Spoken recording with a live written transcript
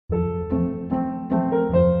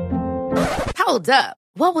Hold up.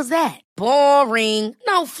 What was that? Boring.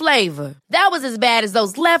 No flavor. That was as bad as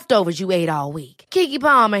those leftovers you ate all week. Keke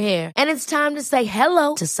Palmer here. And it's time to say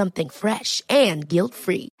hello to something fresh and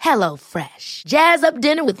guilt-free. Hello Fresh. Jazz up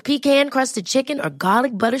dinner with pecan-crusted chicken or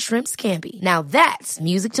garlic butter shrimp scampi. Now that's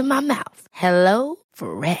music to my mouth. Hello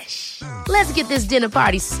Fresh. Let's get this dinner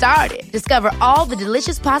party started. Discover all the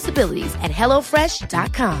delicious possibilities at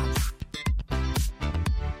hellofresh.com.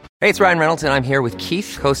 Hey, it's Ryan Reynolds, and I'm here with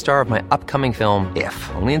Keith, co-star of my upcoming film,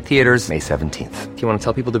 If, only in theaters May 17th. Do you want to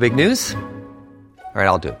tell people the big news? All right,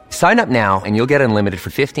 I'll do it. Sign up now and you'll get unlimited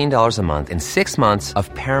for $15 a month and 6 months of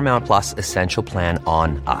Paramount Plus Essential Plan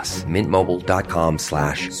on us.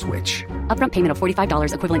 MintMobile.com/switch. Upfront payment of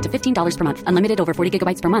 $45 equivalent to $15 per month. Unlimited over 40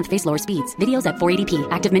 gigabytes per month. Face lower speeds. Videos at 480p.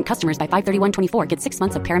 Active Mint customers by 531.24 get 6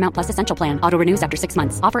 months of Paramount Plus Essential Plan. Auto renews after 6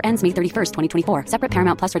 months. Offer ends May 31st, 2024. Separate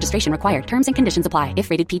Paramount Plus registration required. Terms and conditions apply if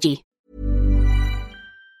rated PG.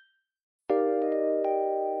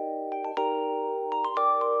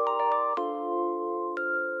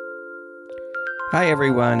 Hi,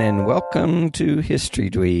 everyone, and welcome to History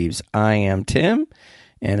Dweebs. I am Tim,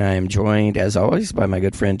 and I am joined, as always, by my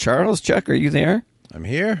good friend Charles. Chuck, are you there? I'm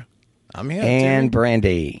here. And Tim.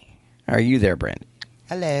 Brandy. Are you there, Brandy?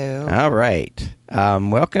 Hello. All right.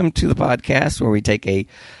 Welcome to the podcast where we take a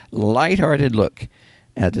lighthearted look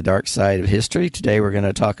at the dark side of history. Today we're going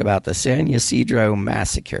to talk about the San Ysidro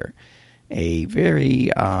Massacre, a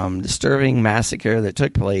very disturbing massacre that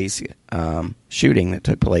took place, shooting that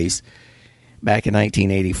took place back in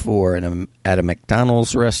 1984 at a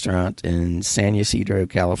McDonald's restaurant in San Ysidro,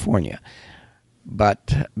 California.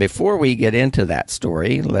 But before we get into that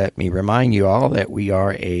story, let me remind you all that we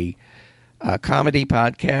are a comedy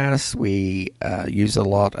podcast. We use a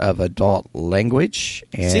lot of adult language.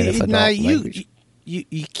 And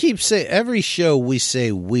you keep saying every show we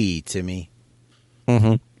say we, Timmy.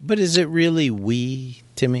 Mm-hmm. But is it really we,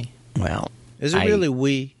 Timmy? Well, is it really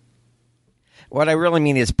we? What I really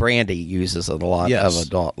mean is Brandy uses a lot of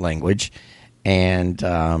adult language, and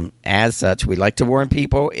as such, we like to warn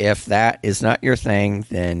people, if that is not your thing,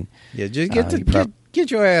 then just get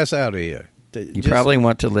your ass out of here. You probably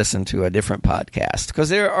want to listen to a different podcast, because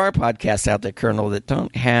there are podcasts out there, Colonel, that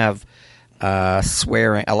don't have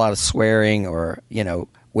swearing, a lot of swearing, or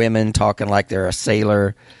women talking like they're a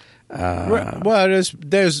sailor. Well,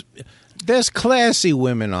 there's classy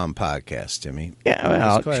women on podcasts, Timmy. Yeah,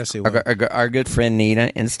 well, classy our good friend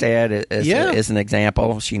Nina, instead, is an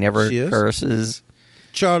example. She never curses.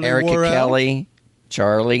 Charlie Erica Worrell. Kelly,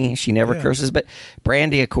 Charlie, she never curses. But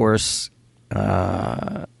Brandy, of course,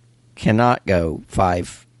 cannot go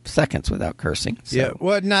 5 seconds without cursing. So. Yeah,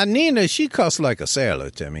 well, now Nina, she cussed like a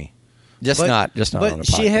sailor, Timmy. Just not but on a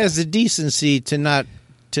podcast. She has the decency to not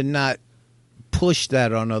push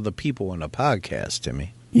that on other people on a podcast,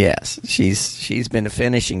 Timmy. Yes, she's been to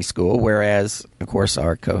finishing school, whereas, of course,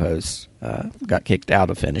 our co-host got kicked out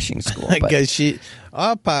of finishing school. Because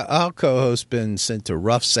our co-host been sent to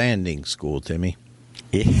rough sanding school, Timmy.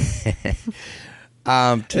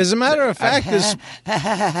 As a matter of fact,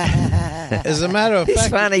 It's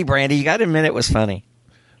funny, Brandy. You got to admit it was funny.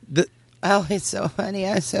 Oh, it's so funny.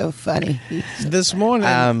 I'm so funny. This morning,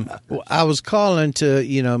 I was calling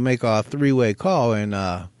to make our three-way call, and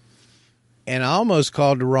I almost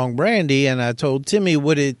called the wrong Brandy, and I told Timmy,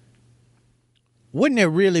 wouldn't it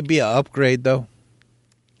really be an upgrade, though?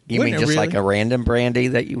 You mean just like a random Brandy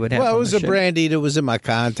that you would have? Well, it was a show? Brandy that was in my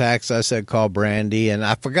contacts. I said call Brandy, and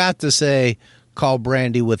I forgot to say call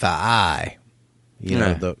Brandy with an I.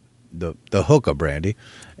 The hooker Brandy.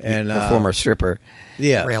 And the former stripper.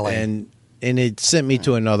 Yeah. Really? And it sent me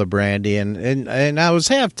to another Brandy, and I was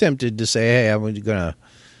half tempted to say, hey, I'm going to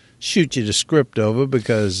shoot you the script over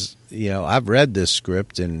because I've read this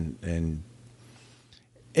script and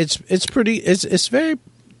it's very,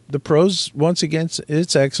 the prose, once again,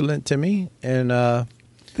 it's excellent to me, and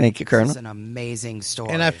thank you, Colonel. It's an amazing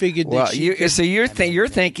story. And I figured you're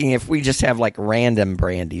thinking if we just have like random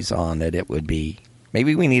Brandies on, that it would be,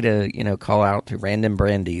 maybe we need to call out to random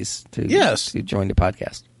Brandies to join the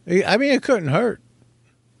podcast. I mean, it couldn't hurt.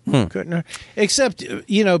 Couldn't hurt. Except,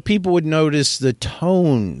 people would notice the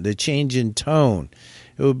tone, the change in tone.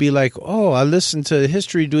 It would be like, oh, I listened to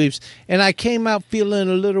History Dweebs, and I came out feeling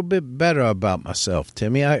a little bit better about myself,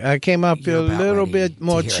 Timmy. I came out feeling a little bit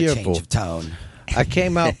more cheerful. Change of tone. I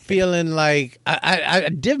came out feeling like I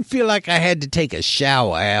didn't feel like I had to take a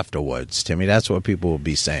shower afterwards, Timmy. That's what people would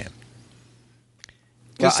be saying.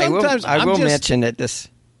 Well, sometimes I will mention that this.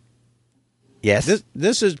 Yes,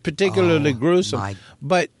 this is particularly gruesome,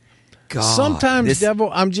 but sometimes,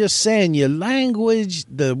 Devil, I'm just saying, your language,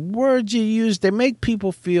 the words you use, they make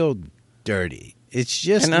people feel dirty. It's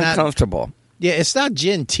just and uncomfortable. Yeah, it's not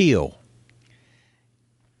genteel.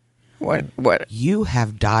 What? You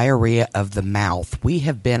have diarrhea of the mouth. We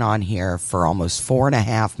have been on here for almost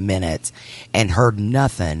 4.5 minutes and heard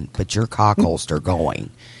nothing but your cock holster going.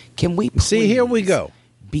 Can we please See, here we go.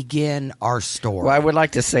 begin our story? Well, I would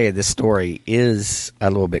like to say the story is a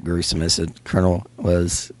little bit gruesome, as the Colonel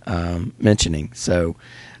was mentioning. So,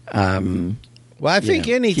 Well, I think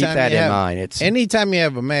know, anytime keep that you in have, mind. anytime you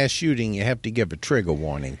have a mass shooting, you have to give a trigger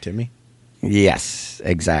warning, Timmy. Yes,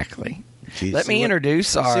 exactly. See- Let see me what-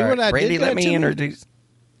 introduce our see what I Brandy. did Let there, me Timmy? introduce.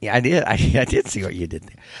 Yeah, I did. I did see what you did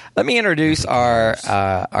there. Let me introduce our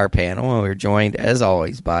panel. We're joined, as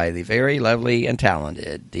always, by the very lovely and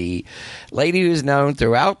talented, the lady who is known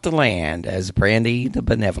throughout the land as Brandy the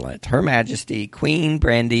Benevolent, Her Majesty Queen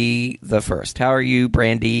Brandy the First. How are you,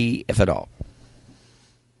 Brandy, if at all?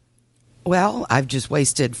 Well, I've just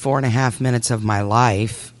wasted 4.5 minutes of my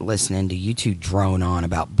life listening to you two drone on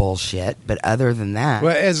about bullshit. But other than that,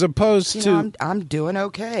 Well, as opposed you to know, I'm doing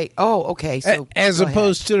okay. Oh, okay. So as go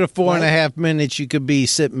opposed ahead. to the 4.5 What? minutes, you could be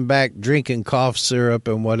sitting back drinking cough syrup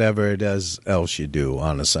and whatever it is else you do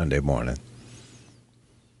on a Sunday morning.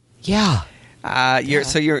 Yeah.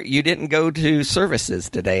 You didn't go to services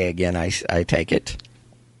today again. I take it.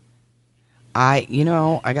 I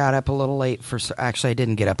got up a little late for. Actually, I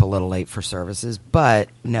didn't get up a little late for services, but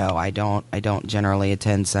no, I don't. I don't generally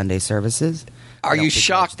attend Sunday services. Are you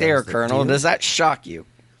shocked there, Colonel? Does that shock you?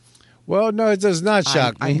 Well, no, it does not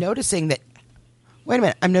shock me. I'm noticing that. Wait a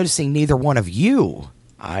minute. I'm noticing neither one of you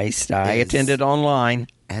I attended online.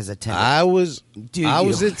 has attended. I was Do I you?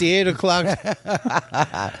 was at the 8 o'clock.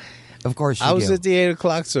 Of course, you I was do. at the 8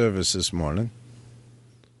 o'clock service this morning.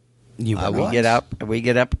 You were We not.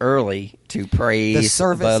 get up early to praise The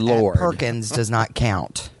service the Lord. at Perkins does not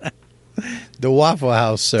count. The Waffle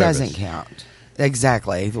House service Doesn't count.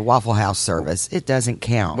 Exactly. The Waffle House service. It doesn't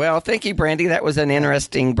count. Well, thank you, Brandy. That was an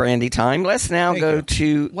interesting Brandy time. Let's now Thank go you.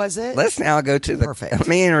 to. Was it? Let's now go to the. Perfect. Let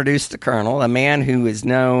me introduce the Colonel, a man who is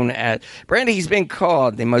known as Brandy. He's been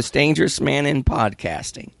called the most dangerous man in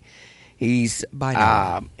podcasting. He's By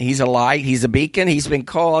now. he's a light. He's a beacon. He's been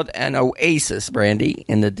called an oasis, Brandy,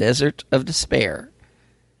 in the desert of despair.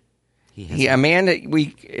 A man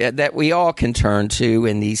that we all can turn to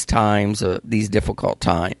in these times, these difficult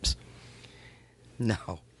times.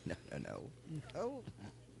 No.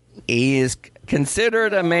 He is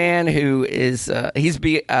considered a man who is he's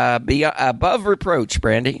above reproach,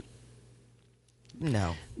 Brandy.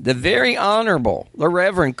 No. The very honorable, the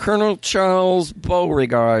Reverend Colonel Charles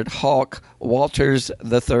Beauregard Hawk Walters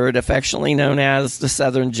III, affectionately known as the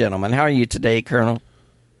Southern Gentleman. How are you today, Colonel?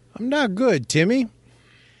 I'm not good, Timmy.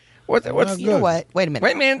 What's You know what? Wait a minute.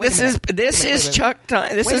 Wait a minute. This is Wait. Chuck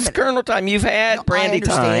time. This Wait a is minute. Colonel time. You've had No, Brandy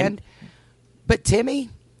I understand. time. But Timmy,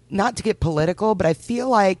 not to get political, but I feel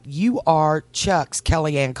like you are Chuck's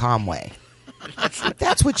Kellyanne Conway.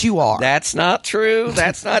 That's what you are. That's not true.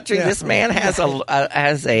 That's not true. This man has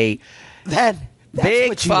a That's big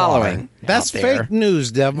what you following. That's out there. fake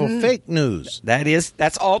news, devil. Fake news.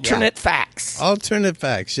 That's alternate facts. Alternate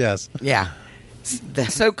facts, yes. Are. Yeah.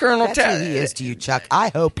 So, Colonel, That's who he is to you, Chuck. I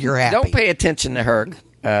hope you're happy. don't pay attention to her,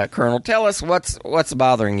 Colonel. Tell us what's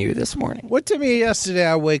bothering you this morning. Well, Timmy, yesterday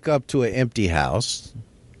I wake up to an empty house,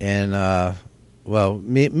 and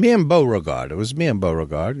me and Beauregard. It was me and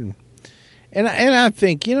Beauregard, and I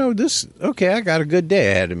think, this. Okay, I got a good day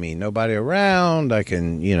ahead of me. Nobody around. I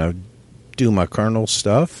can do my Colonel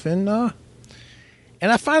stuff, and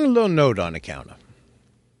I find a little note on the counter,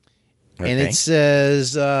 and Okay. it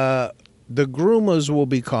says the groomers will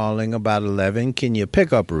be calling about 11. Can you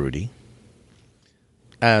pick up Rudy?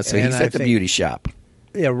 So And he's I at the think- beauty shop.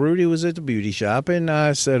 Yeah, Rudy was at the beauty shop, and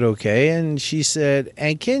I said, okay. And she said,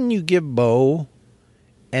 and can you give Bo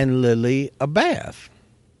and Lily a bath?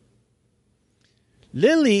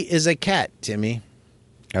 Lily is a cat, Timmy.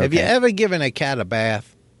 Have you Okay. ever given a cat a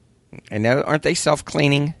bath? And now, aren't they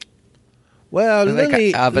self-cleaning? Well, They got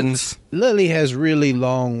Lily ovens. Lily has really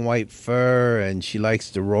long white fur, and she likes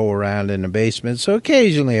to roll around in the basement. So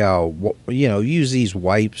occasionally I'll, use these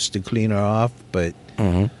wipes to clean her off. But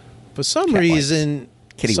for some Cat reason,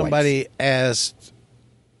 Kitty somebody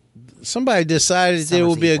decided it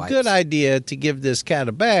would be a Summer's Eve good wipes. idea to give this cat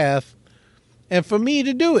a bath, and for me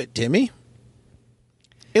to do it, Timmy.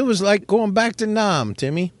 It was like going back to Nam,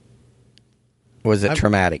 Timmy. Was it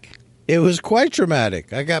traumatic? It was quite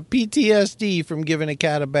traumatic. I got PTSD from giving a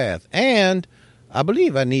cat a bath. And I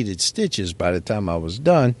believe I needed stitches by the time I was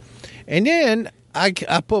done. And then I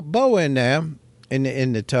put Bo in there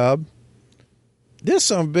in the tub. This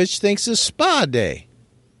son of a bitch thinks it's spa day.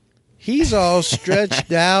 He's all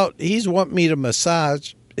stretched out. He's wanting me to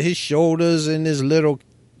massage his shoulders and his little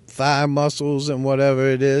thigh muscles and whatever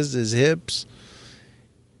it is, his hips.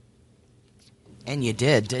 And you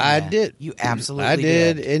did, didn't you? I did. You absolutely I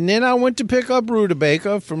did. And then I went to pick up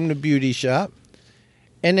Rutabaga from the beauty shop,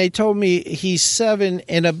 and they told me he's 7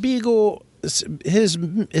 and a beagle.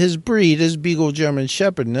 His breed is Beagle German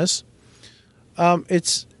Shepherdness.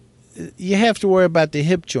 It's you have to worry about the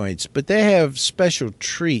hip joints, but they have special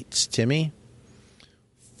treats, Timmy,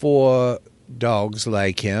 for dogs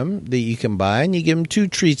like him that you can buy, and you give them 2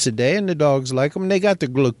 treats a day, and the dogs like them. They got the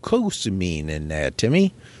glucosamine in there,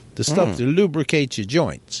 Timmy, the stuff to lubricate your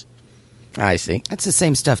joints. I see. That's the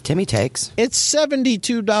same stuff Timmy takes. It's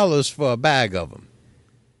 $72 for a bag of them.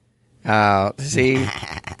 See,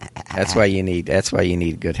 that's why you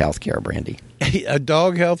need good health care, Brandy. A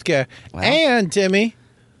dog health care. Wow. And, Timmy,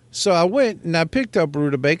 so I went and I picked up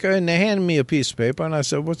Rutabaga, and they handed me a piece of paper, and I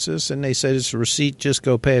said, what's this? And they said, it's a receipt, just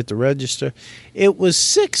go pay at the register. It was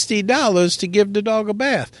 $60 to give the dog a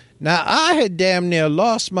bath. Now, I had damn near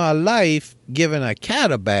lost my life giving a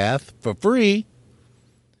cat a bath for free.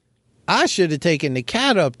 I should have taken the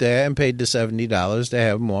cat up there and paid the $70 to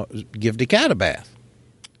have him give the cat a bath.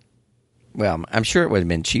 Well, I'm sure it would have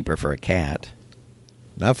been cheaper for a cat.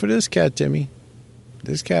 Not for this cat, Timmy.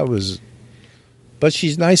 This cat was... But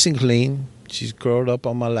she's nice and clean. She's curled up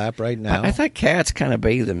on my lap right now. I thought cats kind of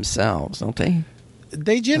bathe themselves, don't they?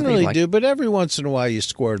 They generally do, but every once in a while you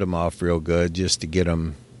squirt them off real good just to get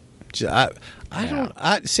them...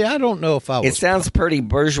 I don't know if I was... It sounds pretty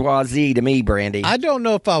bourgeoisie to me, Brandy. I don't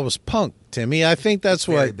know if I was punked, Timmy. I think that's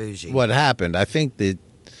what happened. I think that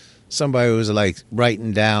somebody was like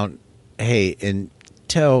writing down, hey, and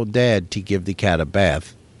tell Dad to give the cat a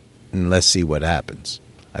bath, and let's see what happens.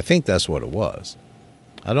 I think that's what it was.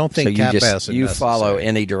 I don't think cat baths are you necessary. follow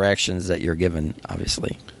any directions that you're given,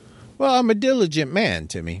 obviously. Well, I'm a diligent man,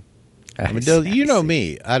 Timmy. You know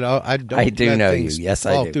me. I don't. I do let know things you. Yes,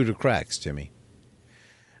 I fall do. through the cracks, Timmy.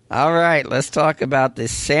 All right, let's talk about the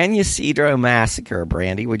San Ysidro Massacre,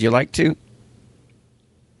 Brandy. Would you like to?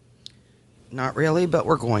 Not really, but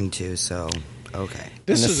we're going to, so okay. In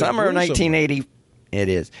the summer of 1980, it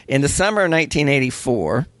is. In the summer of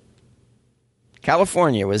 1984,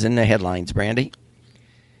 California was in the headlines, Brandy.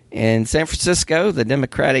 In San Francisco, the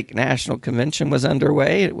Democratic National Convention was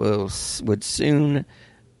underway. It would soon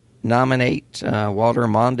nominate Walter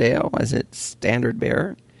Mondale as its standard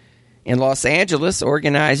bearer. In Los Angeles,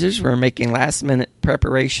 organizers were making last-minute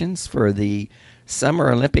preparations for the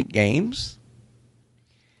Summer Olympic Games.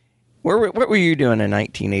 What were you doing in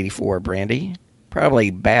 1984, Brandy?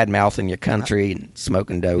 Probably bad-mouthing your country and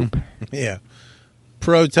smoking dope. Yeah.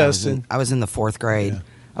 Protesting. I was in the 4th grade. Yeah.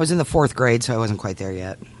 I was in the 4th grade, so I wasn't quite there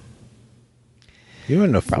yet. You were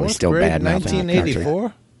in the Probably 4th still grade, bad-mouthing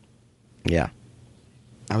 1984? Yeah.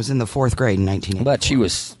 I was in the 4th grade in 1984. But she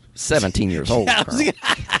was 17 years old, Carl.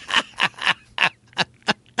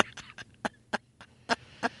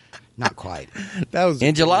 Not quite. That was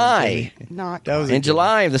in July. Not that was in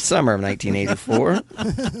July of the summer of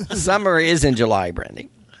 1984. Summer is in July, Brandy.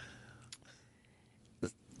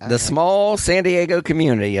 The small San Diego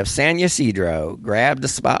community of San Ysidro grabbed the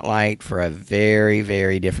spotlight for a very,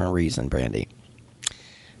 very different reason, Brandy.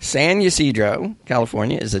 San Ysidro,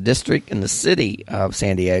 California, is a district in the city of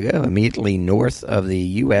San Diego, immediately north of the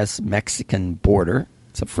U.S.-Mexican border.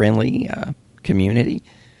 It's a friendly community.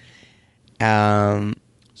 Tijuana.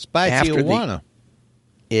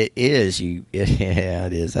 It is. Yeah,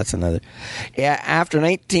 it is. That's another. Yeah, after the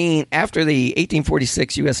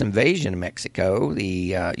 1846 U.S. invasion of Mexico,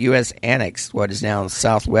 the U.S. annexed what is now the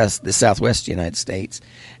Southwest United States,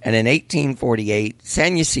 and in 1848,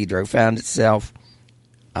 San Ysidro found itself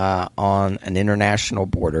on an international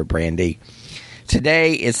border, Brandy.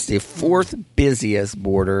 Today, it's the 4th busiest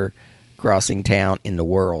border crossing town in the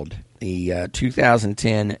world. The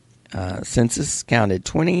 2010 census counted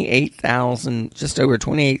just over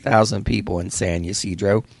 28,000 people in San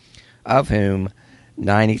Ysidro, of whom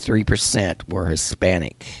 93% were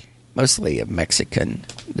Hispanic, mostly of Mexican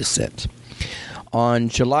descent. On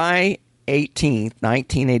July 18th,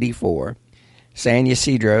 1984, San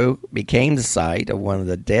Ysidro became the site of one of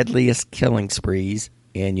the deadliest killing sprees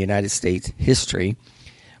in United States history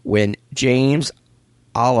when James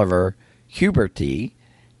Oliver Huberty,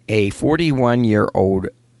 a 41-year-old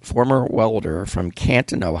former welder from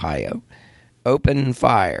Canton, Ohio, opened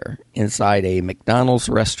fire inside a McDonald's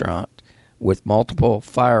restaurant with multiple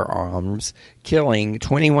firearms, killing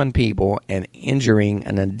 21 people and injuring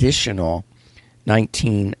an additional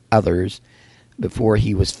 19 others before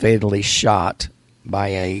he was fatally shot by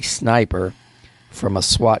a sniper from a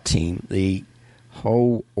SWAT team. The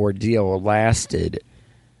whole ordeal lasted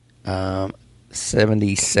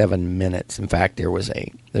 77 minutes. In fact, there's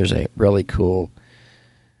a really cool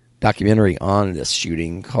documentary on this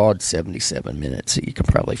shooting called 77 Minutes that you can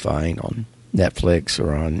probably find on Netflix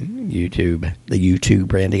or on YouTube. The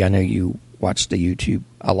YouTube, Randy, I know you watch the YouTube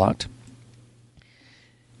a lot.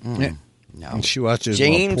 Yeah. No. She watches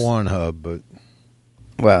James- more Pornhub, but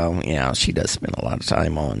Well, yeah, she does spend a lot of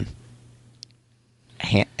time on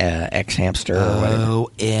X-Hamster or whatever.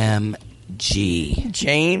 OMG.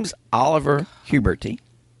 James Oliver Huberty.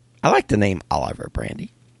 I like the name Oliver,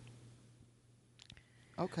 Brandy.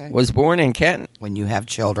 Okay. Was born in Canton. When you have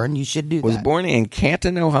children, you should do Was that. born in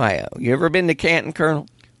Canton, Ohio. You ever been to Canton, Colonel?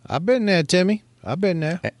 I've been there, Timmy. I've been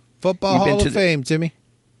there. Football You've been Hall to of the- Fame, Timmy.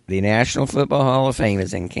 The National Football Hall of Fame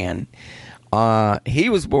is in Canton. He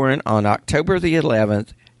was born on October the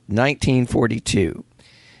 11th, 1942.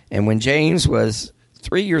 And when James was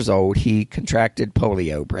 3 years old, he contracted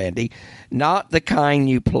polio, Brandy. Not the kind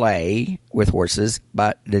you play with horses,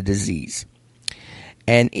 but the disease.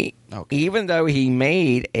 And even though he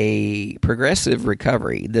made a progressive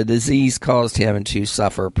recovery, the disease caused him to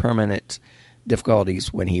suffer permanent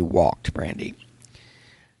difficulties when he walked, Brandy.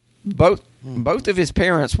 Both of his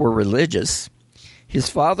parents were religious. His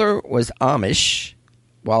father was Amish,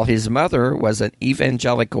 while his mother was an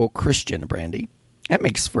evangelical Christian, Brandy. That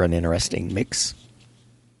makes for an interesting mix.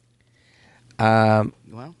 Well,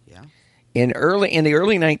 yeah. In the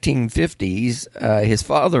early 1950s, his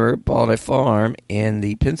father bought a farm in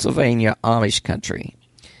the Pennsylvania Amish country.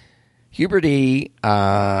 Huberty,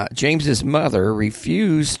 James's mother,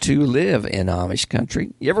 refused to live in Amish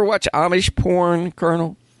country. You ever watch Amish porn,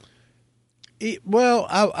 Colonel? Well,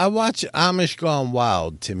 I watch Amish Gone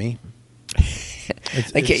Wild, Timmy.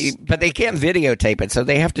 But they can't videotape it, so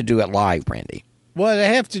they have to do it live, Brandy. Well,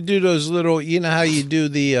 they have to do those little, you know how you do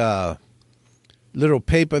the little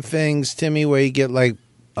paper things, Timmy, where you get like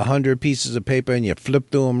 100 pieces of paper and you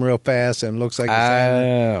flip through them real fast and it looks like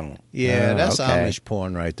it's that's okay. Amish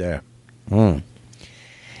porn right there. Mm.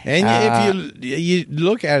 And if you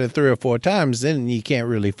look at it 3 or 4 times, then you can't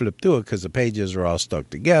really flip through it because the pages are all stuck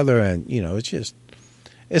together, and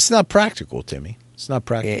it's not practical, Timmy. It's not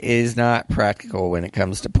practical. It is not practical when it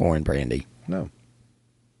comes to porn, Brandy. No.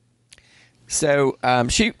 So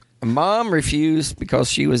Mom refused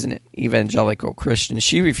because she was an evangelical Christian.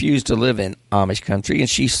 She refused to live in Amish country, and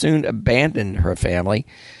she soon abandoned her family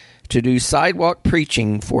to do sidewalk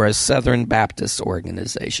preaching for a Southern Baptist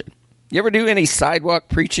organization. You ever do any sidewalk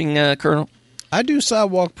preaching, Colonel? I do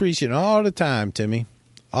sidewalk preaching all the time, Timmy.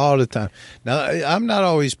 All the time. Now, I'm not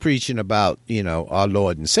always preaching about, our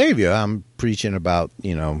Lord and Savior. I'm preaching about,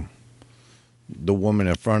 the woman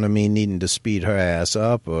in front of me needing to speed her ass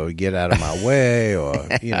up or get out of my way or,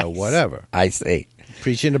 whatever. I see.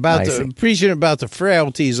 Preaching about the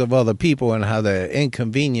frailties of other people and how they're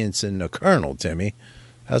inconveniencing the colonel, Timmy.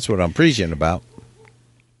 That's what I'm preaching about.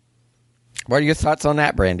 What are your thoughts on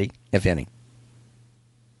that, Brandy, if any?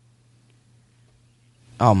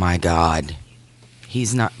 Oh, my God.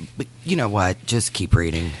 He's not. But you know what? Just keep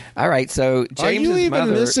reading. All right, so James's Are you even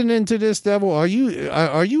mother, listening to this, Devil? Are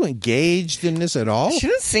you engaged in this at all? she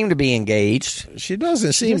doesn't seem to be engaged. She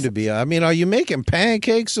doesn't seem to be. I mean, are you making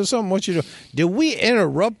pancakes or something? What you do? Did we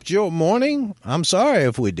interrupt your morning? I'm sorry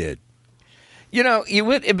if we did. It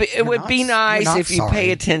would be nice not if you sorry.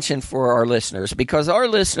 pay attention for our listeners, because our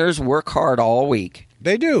listeners work hard all week.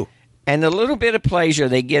 They do. And the little bit of pleasure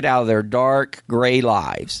they get out of their dark, gray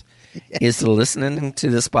lives is listening to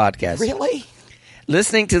this podcast. Really?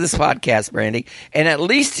 Listening to this podcast, Brandy. And at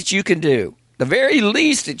least that you can do, the very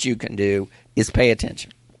least that you can do is pay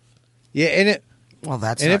attention. Yeah, Well,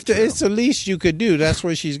 that's and not if true. it's the least you could do, that's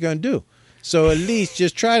what she's going to do. So at least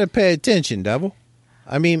just try to pay attention, Devil.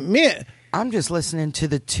 I mean, I'm just listening to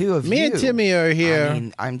the two of you. Me and Timmy are here. I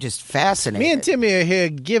mean, I'm just fascinated. Me and Timmy are here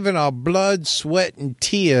giving our blood, sweat, and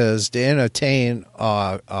tears to entertain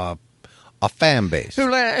our fan base.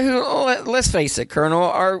 Let's face it, Colonel,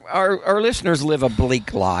 our listeners live a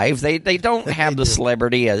bleak life. They don't have the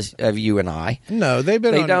celebrity of you and I. No, they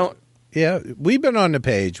don't. Yeah, we've been on the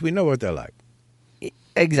page. We know what they're like.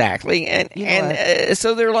 Exactly, You know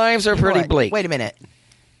so their lives are You know pretty what? bleak. Wait a minute.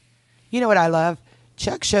 You know what I love?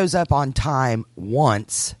 Chuck shows up on time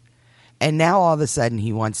once, and now all of a sudden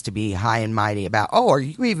he wants to be high and mighty about, are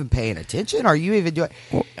you even paying attention? Are you even doing...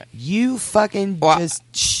 You fucking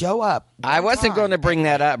just show up. I wasn't going to bring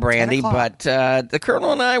that up, Brandy, but the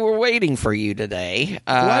Colonel and I were waiting for you today.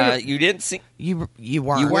 You didn't see... You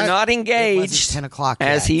weren't. You were not It engaged. wasn't 10 o'clock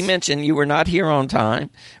As yet. he mentioned, you were not here on time.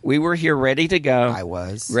 We were here ready to go. I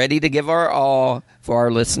was. Ready to give our all for our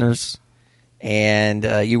listeners, and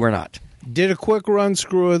you were not. Did a quick run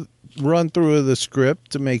through run through the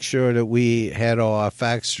script to make sure that we had all our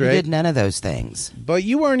facts You straight. did none of those things. But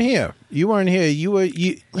you weren't here. You weren't here. You were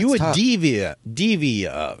talk. devia.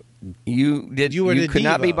 You were the could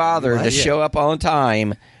not be diva. bothered to Yeah. show up on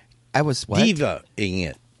time. I was what? Diva-ing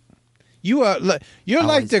it. You're like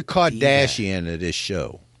was the diva. Kardashian of this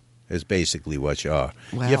show. Is basically what you are.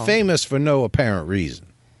 Well- You're famous for no apparent reason.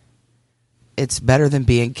 It's better than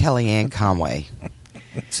being Kellyanne Conway.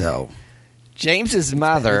 So James's better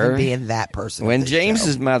mother, than being that person. when of this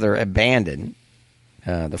James's show. mother abandoned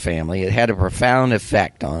the family, it had a profound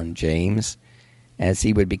effect on James as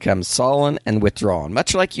he would become sullen and withdrawn,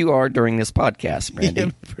 much like you are during this podcast, Brandy.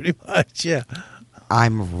 Yeah, pretty much. Yeah.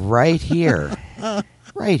 I'm right here,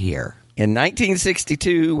 right here. In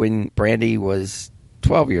 1962, when Brandy was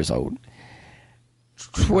 12 years old,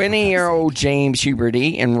 20-year-old James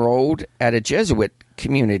Huberty enrolled at a Jesuit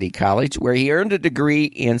community college where he earned a degree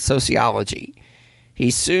in sociology.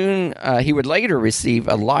 He would later receive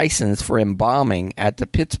a license for embalming at the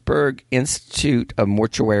Pittsburgh Institute of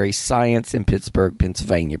Mortuary Science in Pittsburgh,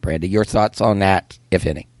 Pennsylvania. Brandy, your thoughts on that, if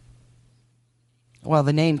any? Well,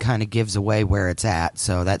 the name kind of gives away where it's at,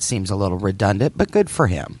 so that seems a little redundant, but good for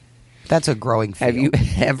him. That's a growing field. Have you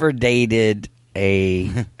ever dated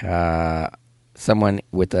a someone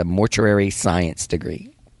with a mortuary science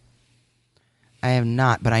degree? I have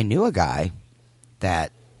not, but I knew a guy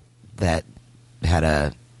that had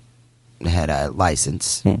a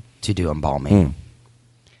license to do embalming.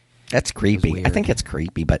 That's creepy. weird. I think it's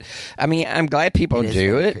creepy, but I mean, I'm glad people It is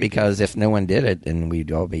do very it creepy. because if no one did it, then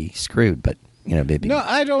we'd all be screwed. But you know, No,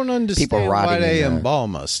 I don't understand why rotting they in the-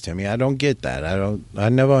 embalm us, Timmy. I don't get that. I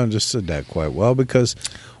never understood that quite well because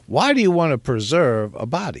why do you want to preserve a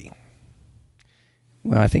body?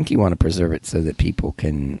 Well, I think you want to preserve it so that people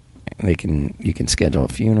you can schedule a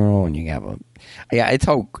funeral and you have a. Yeah,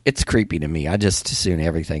 it's creepy to me. I just assume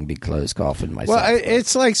everything be closed coffin myself. Well,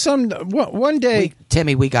 it's like one day.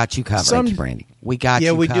 Timmy, we got you covered. Some- Thank you, Brandy. We got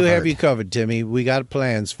you we covered. do have you covered, Timmy. We got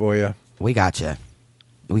plans for you. We got you.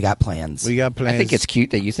 We got plans. We got plans. I think it's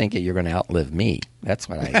cute that you think that you're going to outlive me. That's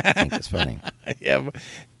what I think is funny. yeah. but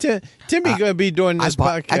Timmy's going to be doing this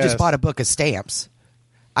podcast. I just bought a book of stamps.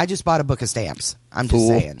 I'm just Fool.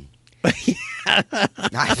 saying.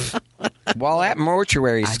 While at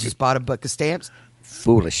mortuary I school, just bought a book of stamps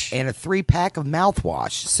foolish. and a 3-pack of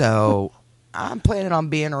mouthwash. So I'm planning on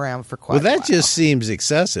being around for quite Well, a that while. just seems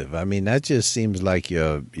excessive. I mean, that just seems like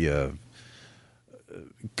you're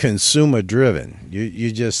consumer driven.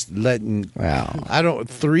 You're just letting. Wow.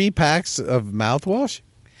 3 packs of mouthwash.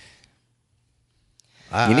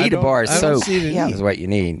 You need a bar of I don't soap. see the Yeah. need. Is what you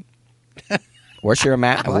need. Wash your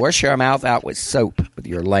mouth out with soap with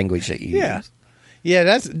your language that you Yeah. use. Yeah,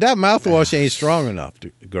 that mouthwash ain't strong enough,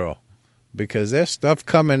 girl, because there's stuff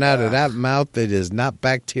coming out of that mouth that is not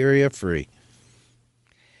bacteria free.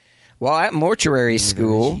 While at mortuary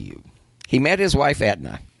school, you. he met his wife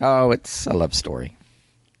Edna. Oh, it's a love story.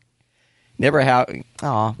 Never how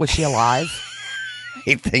Aw, was she alive?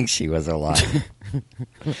 he thinks she was alive.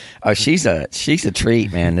 Oh, she's a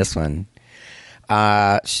treat, man. This one,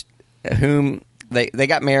 whom they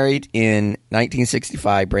got married in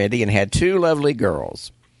 1965, Brandy, and had 2 lovely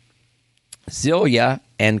girls, Zelia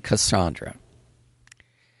and Cassandra.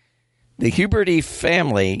 The Huberty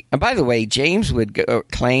family, and by the way, James would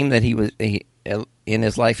claim that in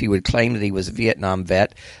his life he would claim that he was a Vietnam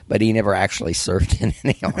vet, but he never actually served in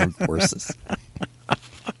any armed forces.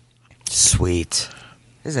 Sweet.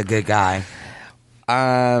 He's a good guy.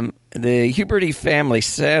 The Huberty family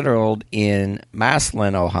settled in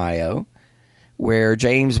Massillon, Ohio, where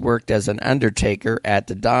James worked as an undertaker at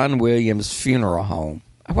the Don Williams Funeral Home.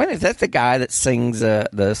 I wonder if that's the guy that sings the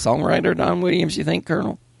songwriter Don Williams, you think,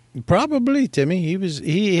 Colonel? Probably, Timmy.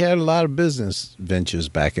 He had a lot of business ventures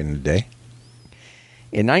back in the day.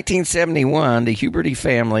 In 1971, the Huberty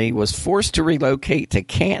family was forced to relocate to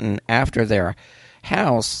Canton after their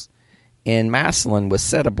house in Massillon was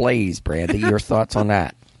set ablaze. Brandy, your thoughts on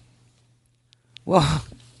that? Well,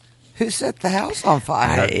 who set the house on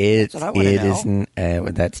fire? It That's what I wanna know.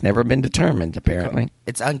 isn't. That's never been determined. Apparently,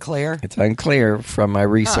 It's unclear. it's unclear from my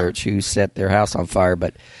research who set their house on fire.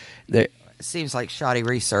 But It seems like shoddy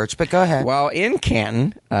research, but go ahead. while in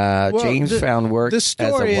Canton, Well, James found work. The as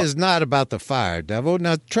story a, is not about the fire, Devil.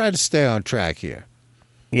 Now try to stay on track here.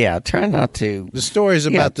 yeah. Try not to. The story is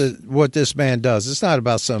about Yeah. what this man does. It's not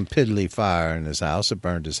about some piddly fire in his house that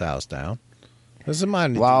burned his house down. It's a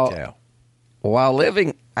minor detail. While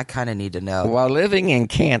living I kind of need to know. While living in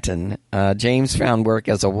Canton, James found work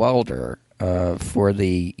as a welder for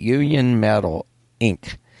the Union Metal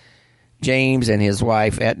Inc. James and his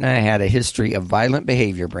wife Etna had a history of violent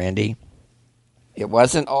behavior, Brandy. It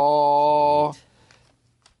wasn't all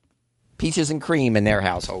peaches and cream in their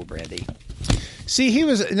household, Brandy. See,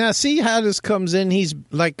 see how this comes in? He's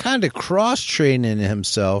like kind of cross-training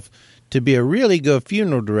himself to be a really good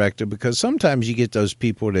funeral director, because sometimes you get those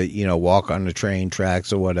people that, walk on the train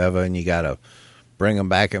tracks or whatever, and you got to bring them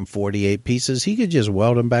back in 48 pieces. He could just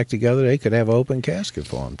weld them back together. They could have an open casket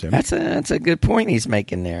for him, Tim. That's a good point he's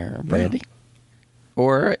making there, Brandy. Yeah.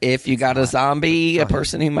 Or if you got a zombie, a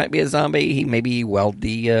person who might be a zombie, he maybe weld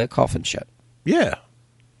the coffin shut. Yeah.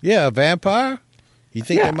 Yeah, a vampire? You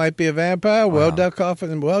think it might be a vampire? Wow. Weld that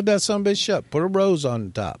coffin and weld that sumbitch shut. Put a rose on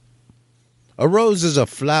the top. A rose is a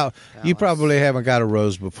flower. You probably haven't got a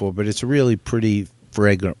rose before, but it's a really pretty,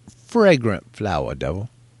 fragrant flower, Devil.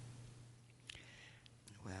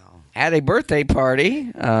 Well, at a birthday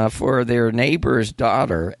party for their neighbor's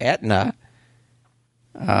daughter, Etna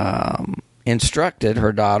instructed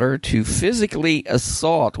her daughter to physically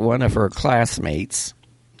assault one of her classmates.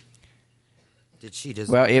 Did she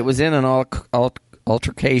just? Well, it was in an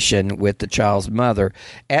altercation with the child's mother.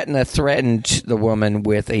 Etna threatened the woman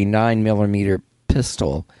with a 9mm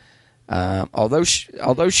pistol. Although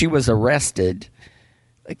she was arrested,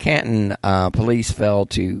 the Canton police failed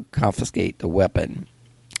to confiscate the weapon.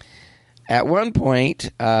 At one point,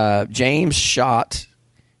 James shot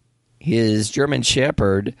his German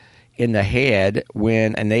Shepherd in the head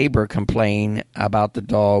when a neighbor complained about the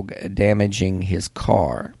dog damaging his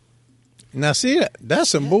car. Now, see,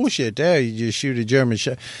 that's some bullshit there. You just shoot a German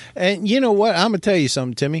Shepherd. And you know what? I'm going to tell you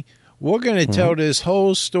something, Timmy. We're going to tell this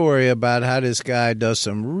whole story about how this guy does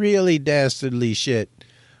some really dastardly shit.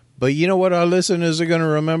 But you know what our listeners are going to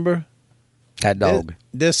remember? That dog.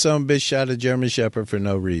 This son-of-a-bitch shot a German Shepherd for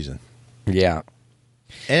no reason. Yeah.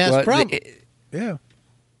 And that's probably... Yeah.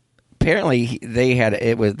 Apparently,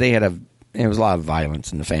 there was a lot of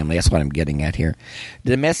violence in the family. That's what I'm getting at here.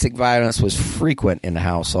 Domestic violence was frequent in the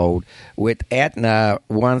household, with Etna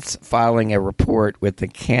once filing a report with the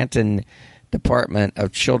Canton Department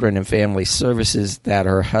of Children and Family Services that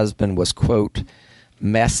her husband was, quote,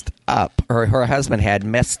 messed up. Or her husband had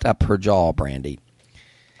messed up her jaw, Brandy.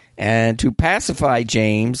 And to pacify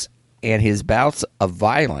James and his bouts of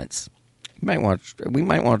violence, we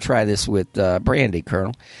might want to try this with Brandy,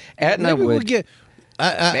 Colonel. Etna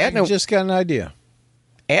I just got an idea.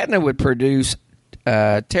 Etna would produce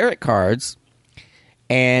tarot cards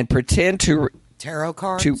and pretend to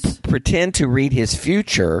read his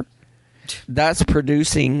future, thus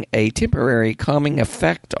producing a temporary calming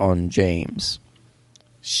effect on James.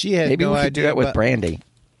 She had Maybe no we could idea do that with Brandy.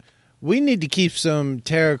 We need to keep some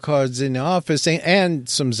tarot cards in the office and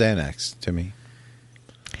some Xanax, Timmy.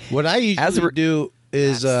 What I usually do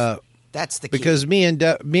is that's the key. Because me and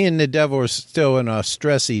the devil are still in our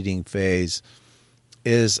stress eating phase.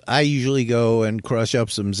 Is I usually go and crush up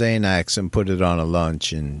some Xanax and put it on a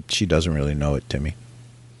lunch, and she doesn't really know it, Timmy.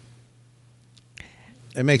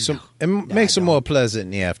 It makes them more pleasant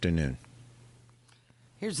in the afternoon.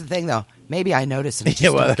 Here's the thing, though. Maybe I notice it. Yeah,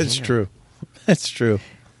 well, that's true. That's true.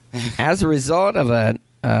 As a result of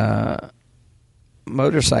a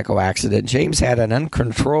motorcycle accident, James had an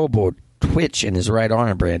uncontrollable twitch in his right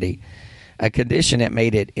arm, Brandy, a condition that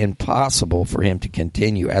made it impossible for him to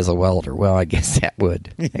continue as a welder. Well, I guess that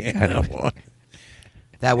would.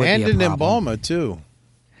 That would and be a an problem. embalmer, too.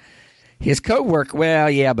 His co-worker, well,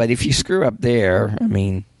 yeah, but if you screw up there, I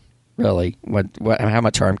mean, really, how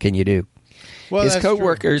much harm can you do? Well, his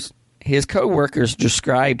co-workers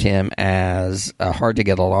described him as hard to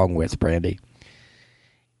get along with, Brandy.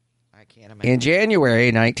 I can't imagine. In January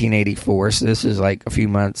 1984, so this is like a few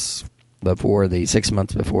months before 6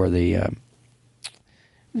 months before the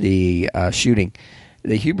shooting,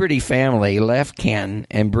 the Huberty family left Canton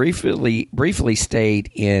and briefly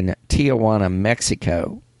stayed in Tijuana,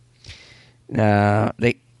 Mexico. That's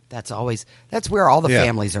where all the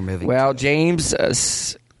families are moving. Well, to. James,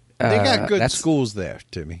 they got good schools there,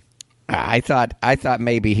 Timmy. I thought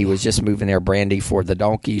maybe he was just moving there, Brandy, for the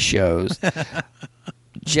donkey shows.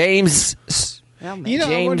 James. Well,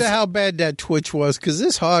 I wonder how bad that twitch was, because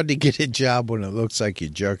it's hard to get a job when it looks like you're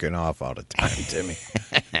jerking off all the time, Timmy.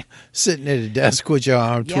 Sitting at a desk with your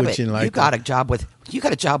arm twitching like you got a job with the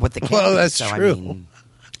Canton. Well, that's true. I mean,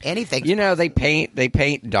 anything. They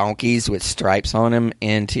paint donkeys with stripes on them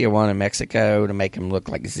in Tijuana, Mexico, to make them look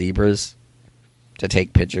like zebras, to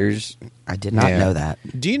take pictures. I did not know that.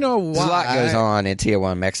 Do you know why? A lot goes on in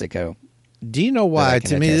Tijuana, Mexico. Do you know why,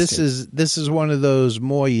 Timmy? This is one of those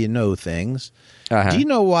more you know things. Do you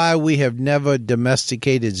know why we have never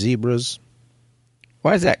domesticated zebras?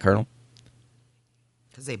 Why is that, Colonel?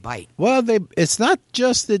 Because they bite. Well, it's not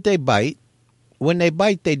just that they bite. When they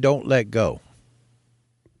bite, they don't let go.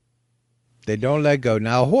 They don't let go.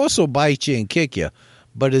 Now, a horse will bite you and kick you,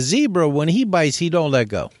 but a zebra, when he bites, he don't let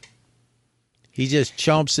go. He just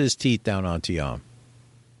chomps his teeth down onto your arm.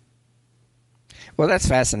 Well, that's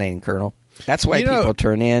fascinating, Colonel. That's why people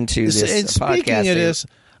turn into this and speaking podcast. Of this,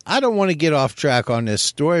 I don't want to get off track on this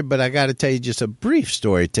story, but I got to tell you just a brief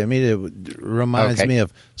story, Timmy, that reminds me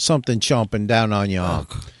of something chomping down on your arm.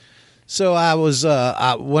 So I was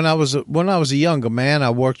when I was a younger man, I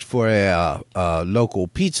worked for a local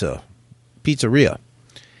pizzeria,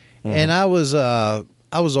 and I was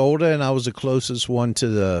older, and I was the closest one to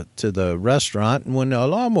the restaurant. And when the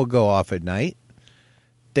alarm would go off at night,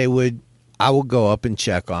 I would go up and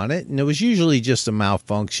check on it, and it was usually just a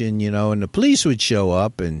malfunction, and the police would show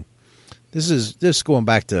up, and this is going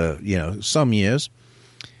back to some years,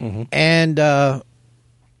 and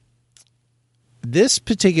this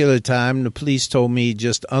particular time, the police told me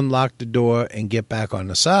just unlock the door and get back on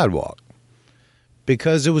the sidewalk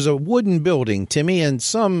because it was a wooden building, Timmy, and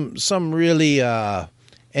some really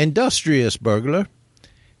industrious burglar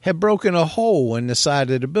had broken a hole in the side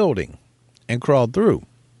of the building and crawled through.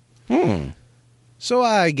 So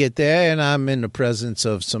I get there, and I'm in the presence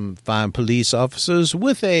of some fine police officers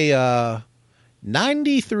with a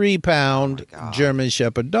 93-pound German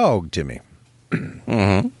Shepherd dog, Timmy.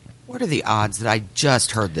 What are the odds that I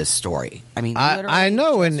just heard this story? I mean, I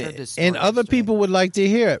know, and other people would like to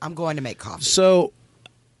hear it. I'm going to make coffee. So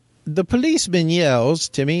the policeman yells,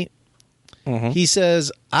 Timmy, he says,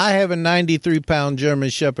 I have a 93-pound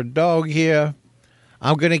German Shepherd dog here.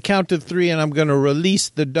 I'm going to count to 3, and I'm going to release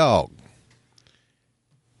the dog.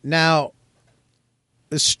 Now,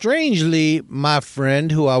 strangely, my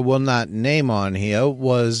friend, who I will not name on here,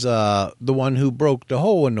 was the one who broke the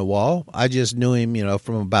hole in the wall. I just knew him,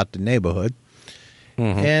 from about the neighborhood.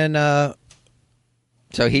 And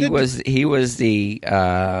so he was the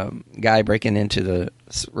guy breaking into the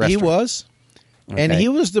restaurant. He was, and he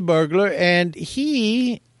was the burglar, and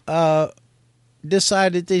he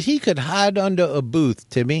decided that he could hide under a booth,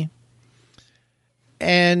 Timmy,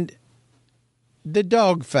 and the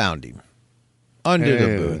dog found him under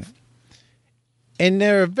the booth. And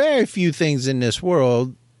there are very few things in this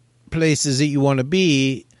world, places that you want to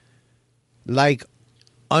be, like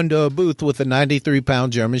under a booth with a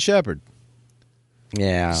 93-pound German Shepherd.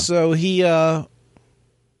 Yeah. So the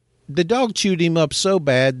dog chewed him up so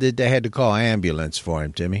bad that they had to call an ambulance for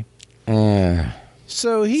him, Timmy.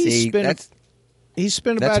 So he spent about a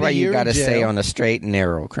year in jail. That's why you got to stay on the straight and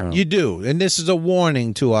narrow, Colonel. You do, and this is a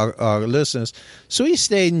warning to our listeners. So he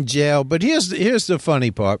stayed in jail, but here's the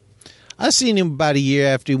funny part. I seen him about a year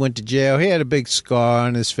after he went to jail. He had a big scar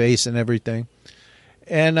on his face and everything.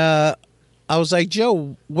 And I was like,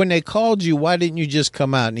 Joe, when they called you, why didn't you just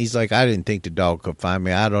come out? And he's like, I didn't think the dog could find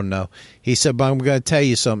me. I don't know. He said, but I'm going to tell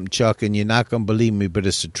you something, Chuck, and you're not going to believe me, but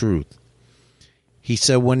it's the truth. He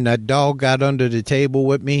said, when that dog got under the table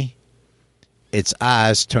with me, its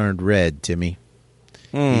eyes turned red, Timmy.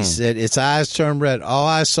 He said, its eyes turned red. All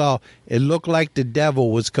I saw, it looked like the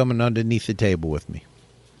devil was coming underneath the table with me.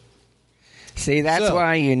 See, that's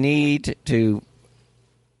why you need to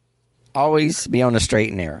always be on the straight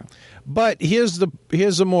and narrow. But here's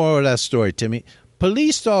the moral of that story, Timmy.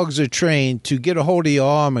 Police dogs are trained to get a hold of your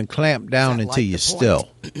arm and clamp down until you're still.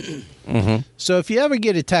 So if you ever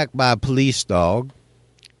get attacked by a police dog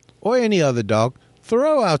or any other dog,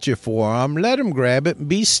 throw out your forearm, let him grab it, and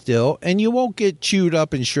be still, and you won't get chewed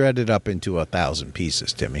up and shredded up into 1,000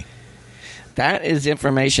 pieces, Timmy. That is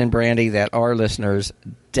information, Brandy, that our listeners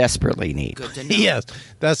desperately need. Good to know. Yes,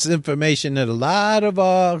 that's information that a lot of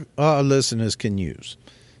our listeners can use.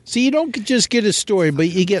 See, you don't just get a story, but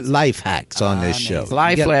you get life hacks on this show.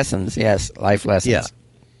 Life lessons, yes, life lessons. Yeah.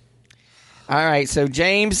 All right, so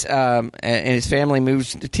James and his family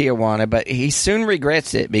moves to Tijuana, but he soon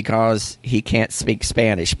regrets it because he can't speak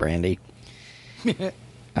Spanish, Brandy.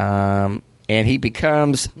 And he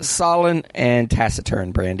becomes sullen and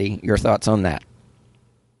taciturn, Brandy. Your thoughts on that?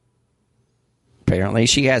 Apparently,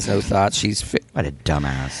 she has no thoughts. What a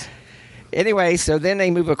dumbass. Anyway, so then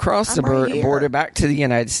they move across the border back to the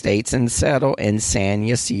United States and settle in San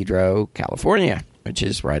Ysidro, California, which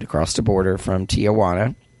is right across the border from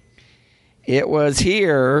Tijuana. It was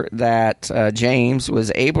here that James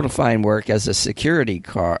was able to find work as a security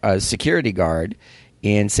guard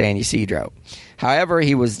in San Ysidro. However,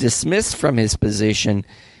 he was dismissed from his position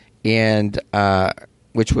in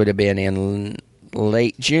which would have been in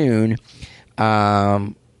late June,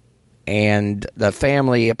 and the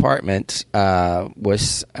family apartment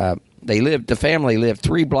was the family lived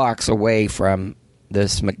 3 blocks away from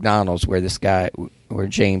this McDonald's where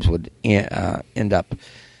James would end up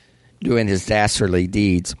doing his dastardly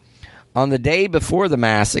deeds. On the day before the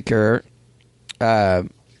massacre,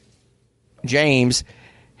 James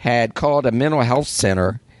had called a mental health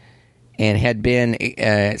center and had been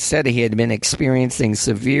said he had been experiencing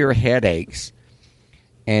severe headaches,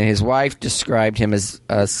 and his wife described him as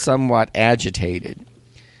somewhat agitated.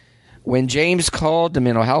 When James called the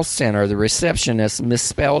mental health center, the receptionist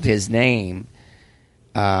misspelled his name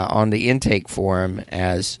on the intake form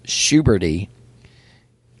as Schuberty.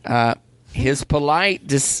 His polite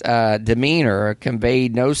demeanor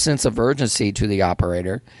conveyed no sense of urgency to the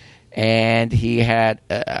operator, and he had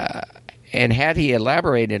he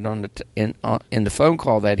elaborated on in the phone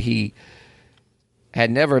call that he had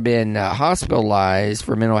never been hospitalized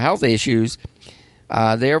for mental health issues.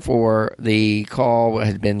 Therefore, the call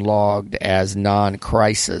had been logged as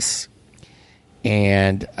non-crisis,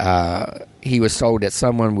 and he was told that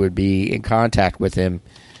someone would be in contact with him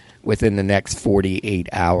within the next 48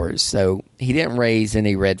 hours. So he didn't raise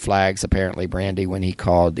any red flags, apparently, Brandy, when he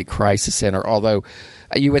called the crisis center, although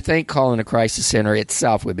you would think calling a crisis center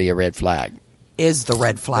itself would be a red flag. Is the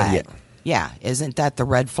red flag. Yeah, isn't that the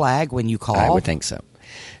red flag when you call? I would think so.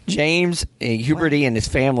 James Huberty and his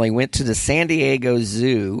family went to the San Diego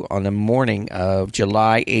Zoo on the morning of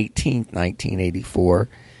July 18th, 1984,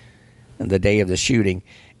 the day of the shooting,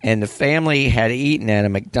 and the family had eaten at a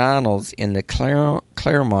McDonald's in the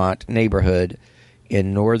Claremont neighborhood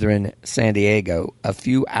in northern San Diego a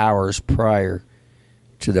few hours prior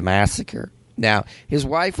to the massacre. Now, his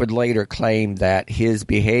wife would later claim that his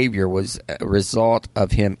behavior was a result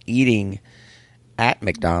of him eating at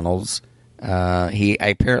McDonald's.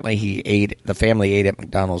 The family ate at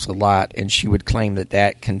McDonald's a lot, and she would claim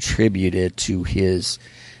that contributed to his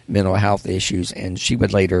mental health issues, and she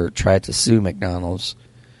would later try to sue McDonald's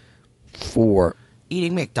for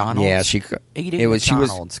eating McDonald's. Yeah, She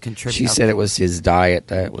said it was his diet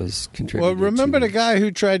that was contributing. Well, remember the guy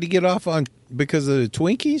who tried to get off on because of the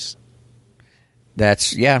Twinkies?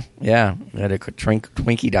 That's had a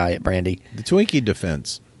Twinkie diet, Brandy. The Twinkie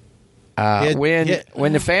defense.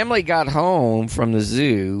 When the family got home from the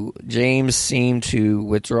zoo, James seemed to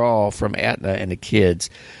withdraw from Etna and the kids.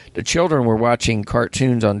 The children were watching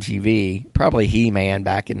cartoons on TV, probably He-Man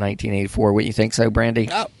back in 1984. Wouldn't you think so, Brandy?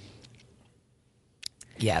 Oh.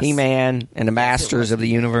 Yes. He-Man and the Masters of the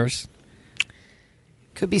Universe.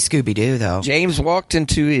 Could be Scooby-Doo, though. James walked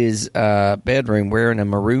into his bedroom wearing a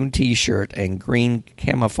maroon T-shirt and green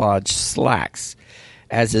camouflage slacks.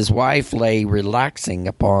 As his wife lay relaxing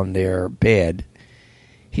upon their bed,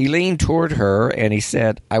 he leaned toward her and he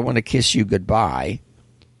said, "I want to kiss you goodbye."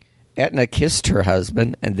 Etna kissed her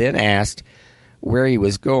husband and then asked where he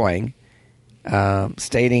was going,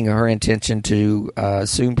 stating her intention to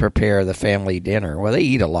soon prepare the family dinner. Well, they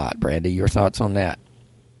eat a lot, Brandy. Your thoughts on that?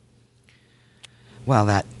 Well,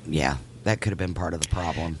 that could have been part of the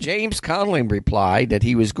problem. James Conlon replied that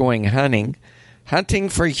he was going hunting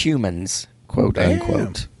for humans, quote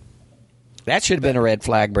unquote. That should have been a red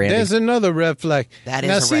flag, Brandy. There's another red flag. That is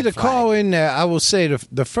now, a see red the flag. call in there. I will say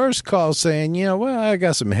the first call saying, I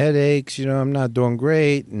got some headaches. I'm not doing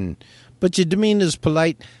great, but your demeanor's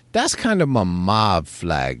polite. That's kind of a mob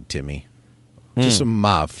flag to me. Just a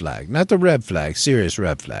mob flag, not the red flag. Serious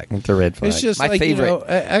red flag. It's a red flag. It's just my favorite.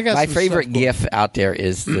 I got my some favorite stuff GIF out there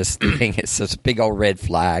is this thing. It's this big old red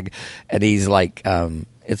flag, and he's like,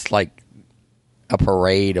 it's like a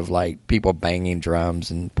parade of like people banging drums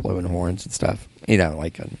and blowing horns and stuff.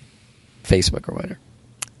 Like on Facebook or whatever.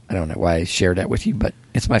 I don't know why I shared that with you, but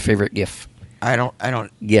it's my favorite GIF. I don't.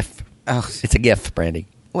 GIF. Oh. It's a GIF, Brandy.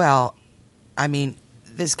 Well, I mean,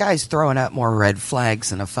 this guy's throwing up more red flags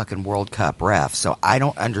than a fucking World Cup ref, so I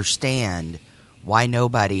don't understand why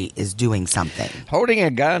nobody is doing something. Holding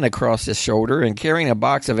a gun across his shoulder and carrying a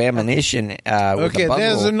box of ammunition with a bundle.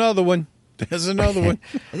 There's another one.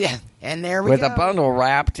 Yeah, and there we go. With a bundle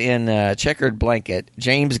wrapped in a checkered blanket,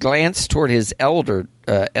 James glanced toward his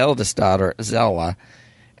eldest daughter, Zella,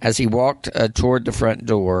 as he walked toward the front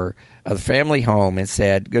door of the family home and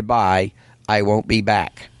said, "Goodbye, I won't be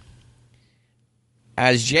back."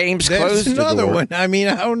 As James closed the door... There's another one. I mean,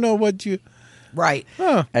 I don't know what you... Right.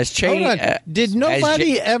 Huh. Hold on. Did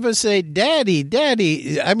nobody ever say, Daddy,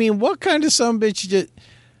 Daddy? I mean, what kind of some bitch did...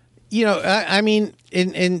 I mean,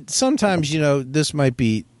 and sometimes, this might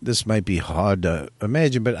be hard to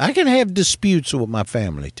imagine, but I can have disputes with my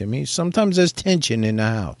family, Timmy. Sometimes there's tension in the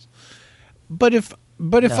house. But if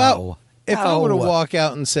I were to walk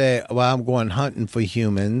out and say, "Well, I'm going hunting for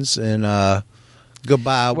humans," and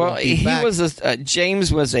goodbye. Well,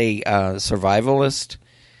 James was a survivalist,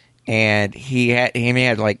 and he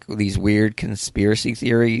had like these weird conspiracy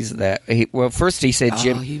theories that first he said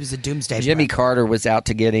he was a doomsday Jimmy prepper. Carter was out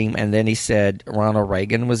to get him, and then he said Ronald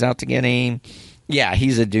Reagan was out to get him, Yeah,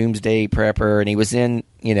 he's a doomsday prepper, and he was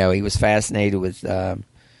he was fascinated with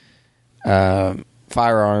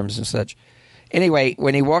firearms and such. Anyway,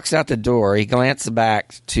 when he walks out the door, he glances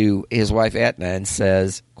back to his wife Etna and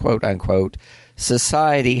says, quote unquote,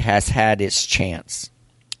 "Society has had its chance."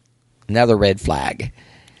 Another red flag.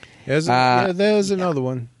 There's another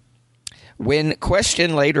one. When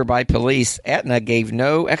questioned later by police, Etna gave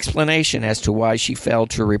no explanation as to why she failed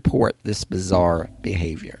to report this bizarre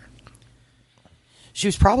behavior. She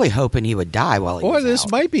was probably hoping he would die while he was Or this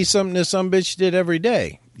out. might be something that some bitch did every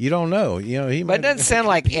day. You don't know. But it doesn't sound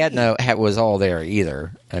like Etna was all there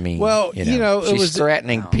either. I mean, Well, it she's was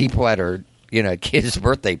threatening people at her, kid's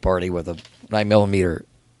birthday party with a 9mm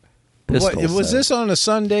pistol. Was so. this on a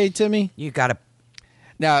Sunday, Timmy? You got to.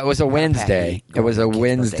 No, it was a Wednesday. Patty It was a going to a kid's birthday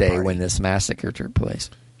Wednesday party. when this massacre took place.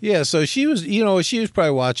 Yeah, so she was, she was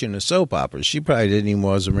probably watching a soap opera. She probably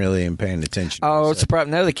wasn't really paying attention. Oh, it's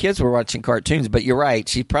probably no. The kids were watching cartoons, but you're right.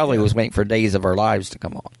 She probably was waiting for Days of Our Lives to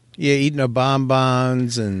come on. Yeah, eating her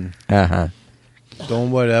bonbons and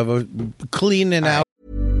doing whatever, cleaning out.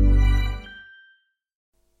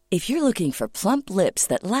 If you're looking for plump lips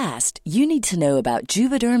that last, you need to know about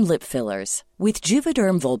Juvederm lip fillers. With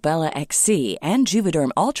Juvederm Volbella XC and Juvederm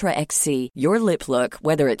Ultra XC, your lip look,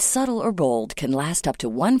 whether it's subtle or bold, can last up to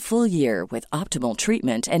 1 full year with optimal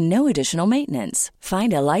treatment and no additional maintenance.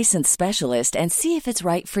 Find a licensed specialist and see if it's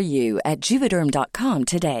right for you at Juvederm.com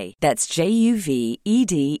today. That's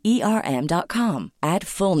JUVEDERM.com. Add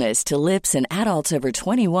fullness to lips in adults over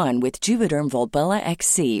 21 with Juvederm Volbella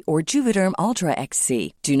XC or Juvederm Ultra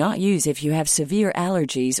XC. Do not use if you have severe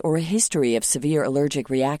allergies or a history of severe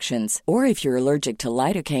allergic reactions, or if you're allergic to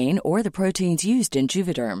lidocaine or the proteins used in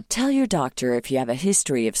Juvederm. Tell your doctor if you have a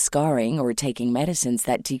history of scarring or taking medicines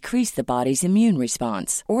that decrease the body's immune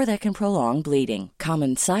response or that can prolong bleeding.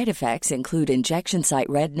 Common side effects include injection site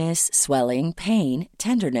redness, swelling, pain,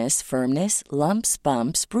 tenderness, firmness, lumps,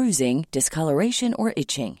 bumps, bruising, discoloration, or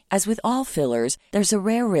itching. As with all fillers, there's a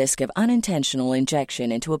rare risk of unintentional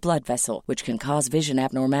injection into a blood vessel, which can cause vision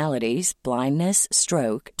abnormalities, blindness,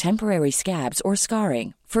 stroke, temporary scabs, or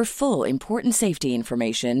scarring. For full, important safety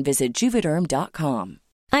information, visit Juvederm.com.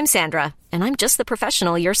 I'm Sandra, and I'm just the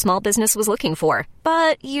professional your small business was looking for.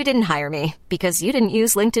 But you didn't hire me because you didn't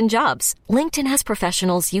use LinkedIn Jobs. LinkedIn has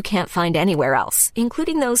professionals you can't find anywhere else,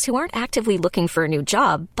 including those who aren't actively looking for a new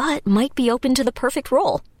job, but might be open to the perfect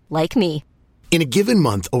role, like me. In a given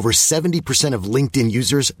month, over 70% of LinkedIn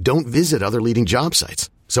users don't visit other leading job sites.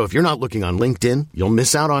 So if you're not looking on LinkedIn, you'll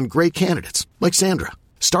miss out on great candidates like Sandra.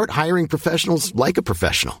 Start hiring professionals like a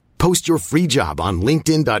professional. Post your free job on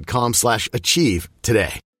linkedin.com/achieve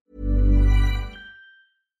today.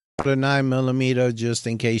 A 9mm just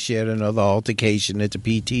in case she had another altercation at the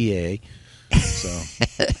PTA. So,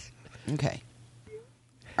 Okay.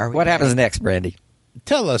 What happens next, Brandy?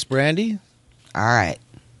 tell us, Brandy. All right.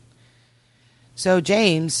 So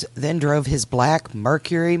James then drove his black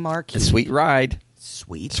Mercury Marquis. A sweet ride.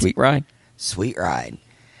 Sweet ride.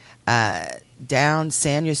 Down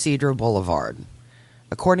San Ysidro Boulevard.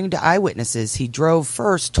 According to eyewitnesses, he drove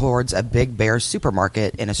first towards a Big Bear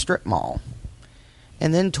supermarket in a strip mall,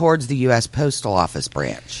 and then towards the U.S. Postal Office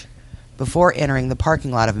branch, before entering the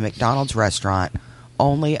parking lot of a McDonald's restaurant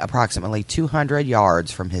only approximately 200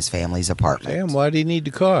 yards from his family's apartment. Damn, why did he need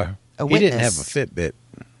the car? He didn't have a Fitbit.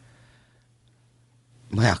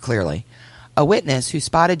 Well, clearly. A witness who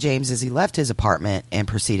spotted James as he left his apartment and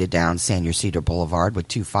proceeded down San Ysidro Boulevard with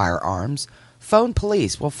 2 firearms phoned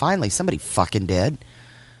police. Well, finally, somebody fucking did.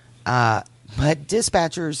 But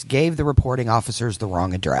dispatchers gave the reporting officers the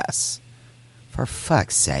wrong address. For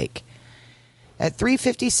fuck's sake. At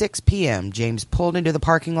 3:56 p.m., James pulled into the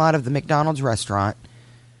parking lot of the McDonald's restaurant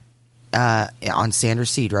on San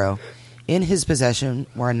Ysidro. In his possession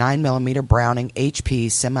were a 9mm Browning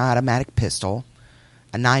HP semi-automatic pistol,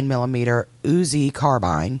 a 9mm Uzi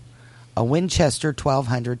carbine, a Winchester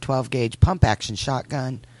 1200 12-gauge pump-action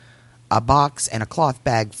shotgun, a box and a cloth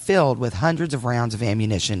bag filled with hundreds of rounds of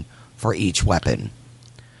ammunition for each weapon.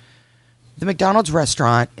 The McDonald's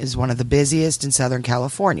restaurant is one of the busiest in Southern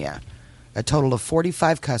California. A total of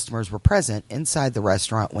 45 customers were present inside the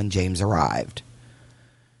restaurant when James arrived.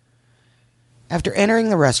 After entering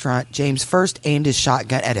the restaurant, James first aimed his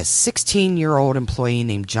shotgun at a 16-year-old employee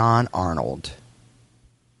named John Arnold.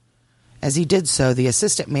 As he did so, the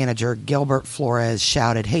assistant manager, Gilbert Flores,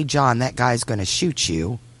 shouted, "Hey, John, that guy's going to shoot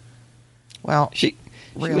you." Well, She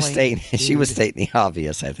really, was stating the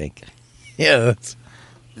obvious, I think. Yeah.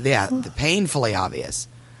 Painfully obvious.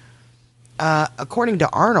 According to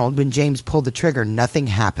Arnold, when James pulled the trigger, nothing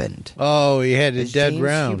happened. Oh, he had a As dead James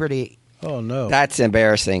round. Huberty, Oh, no. That's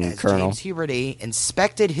embarrassing, as Colonel. James Huberty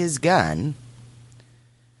inspected his gun,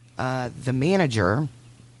 The manager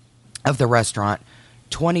of the restaurant,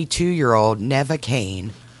 22-year-old Neva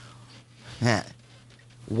Kane,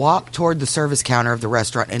 walked toward the service counter of the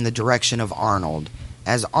restaurant in the direction of Arnold,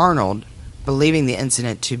 as Arnold, believing the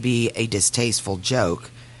incident to be a distasteful joke,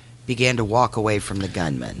 began to walk away from the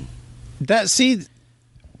gunman.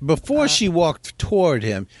 Before she walked toward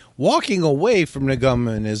him, walking away from the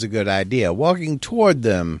gunman is a good idea. Walking toward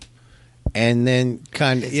them and then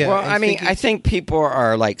kind of, Well, I think people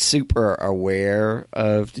are like super aware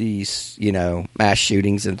of these, mass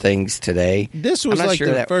shootings and things today. This was like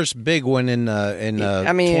the first big one in the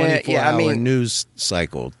 24-hour news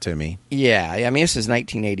cycle, Timmy. Yeah, I mean, this is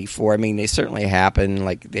 1984. I mean, they certainly happened.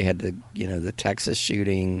 Like they had the Texas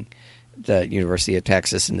shooting, the University of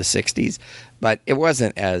Texas in the 60s, but it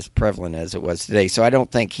wasn't as prevalent as it was today. So I don't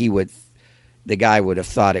think the guy would have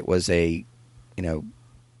thought it was a,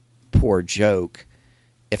 poor joke.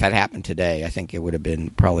 If it happened today, I think it would have been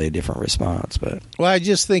probably a different response. But I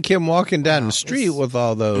just think him walking down the street with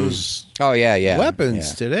all those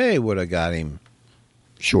weapons today would have got him.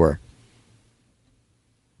 Sure.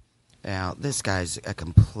 Now, this guy's a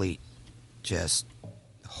complete, just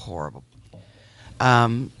horrible.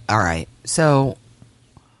 All right. So,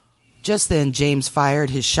 just then, James fired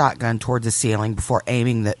his shotgun toward the ceiling before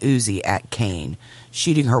aiming the Uzi at Kane,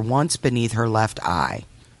 shooting her once beneath her left eye.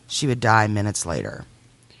 She would die minutes later.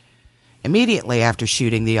 Immediately after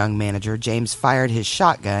shooting the young manager, James fired his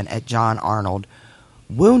shotgun at John Arnold,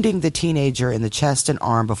 wounding the teenager in the chest and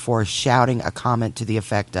arm before shouting a comment to the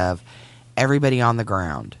effect of, "Everybody on the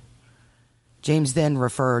ground." James then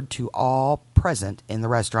referred to all present in the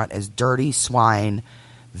restaurant as dirty swine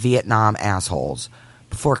Vietnam assholes,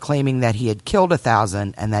 before claiming that he had killed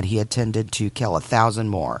 1,000 and that he intended to kill 1,000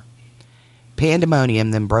 more.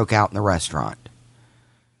 Pandemonium then broke out in the restaurant.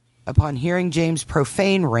 Upon hearing James'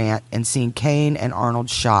 profane rant and seeing Kane and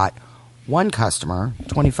Arnold shot, one customer,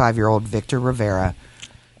 25-year-old Victor Rivera,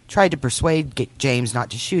 tried to persuade James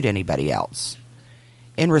not to shoot anybody else.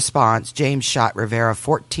 In response, James shot Rivera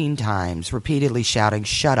 14 times, repeatedly shouting,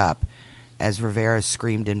 "Shut up," as Rivera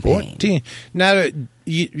screamed in pain. 14. Now, do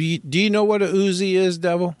you know what a Uzi is,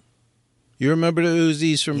 Devil? You remember the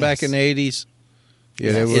Uzis from back in the 80s?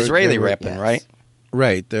 Yeah, they were Israeli weapon, right?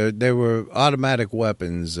 Right. They were automatic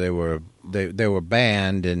weapons. They were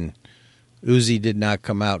banned, and Uzi did not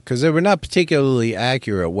come out because they were not particularly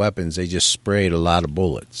accurate weapons. They just sprayed a lot of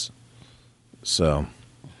bullets. So,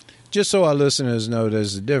 just so our listeners know,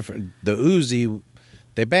 there's a difference. The Uzi,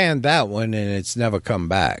 they banned that one, and it's never come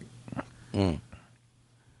back.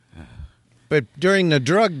 But during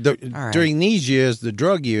during these years, the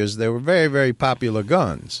drug years, they were very, very popular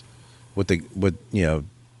guns with the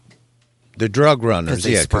drug runners,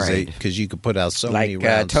 because you could put out so many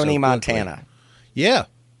rounds. Tony Montana. Yeah,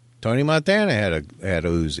 Tony Montana had a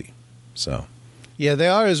Uzi. So, yeah, they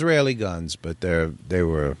are Israeli guns, but they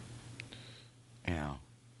were. Yeah.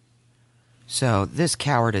 So this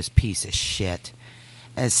cowardice piece of shit,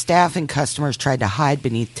 as staff and customers tried to hide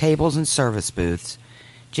beneath tables and service booths,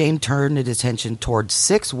 James turned his attention towards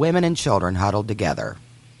 6 women and children huddled together.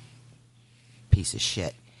 Piece of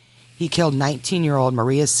shit. He killed 19-year-old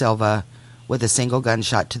Maria Silva with a single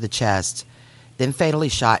gunshot to the chest, then fatally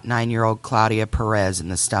shot 9-year-old Claudia Perez in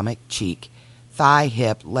the stomach, cheek, thigh,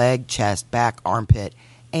 hip, leg, chest, back, armpit,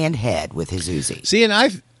 and head with his Uzi. See, and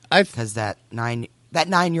I've because that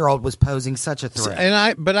 9-year-old was posing such a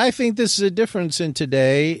threat. But I think this is a difference in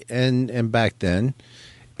today and back then,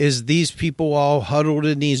 is these people all huddled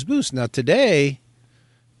in these booths. Now today,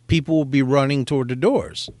 people will be running toward the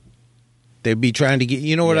doors. They'd be trying to get,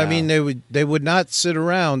 you know what I mean? They would not sit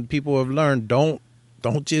around. People have learned don't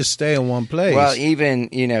just stay in one place. Well, and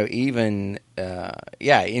even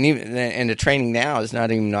the training now is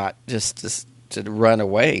not just to run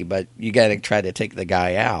away, but you got to try to take the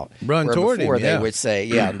guy out. Run toward him. Before they would say,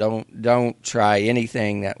 don't try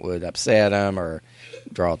anything that would upset him or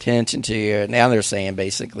draw attention to you. Now they're saying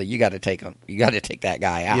basically you got to take that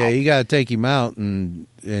guy out. Yeah, you got to take him out and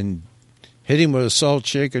hit him with a salt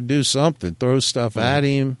shaker, do something, throw stuff at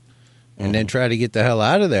him, and then try to get the hell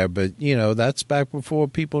out of there. But, that's back before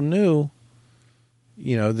people knew,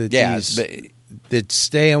 that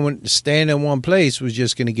staying in one place was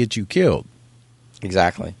just going to get you killed.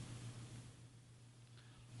 Exactly.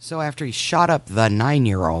 So after he shot up the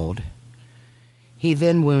 9-year-old, he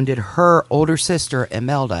then wounded her older sister,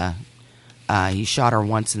 Imelda. He shot her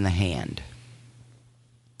once in the hand.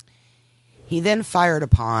 He then fired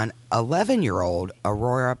upon 11-year-old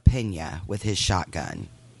Aurora Pena with his shotgun.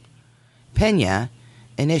 Pena,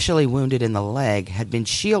 initially wounded in the leg, had been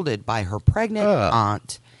shielded by her pregnant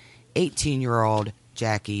aunt, 18-year-old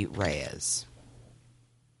Jackie Reyes.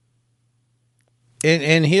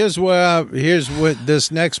 And here's what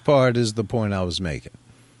this next part is the point I was making.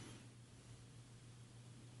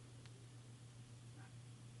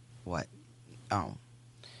 What? Oh.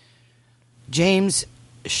 James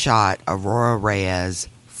shot Aurora Reyes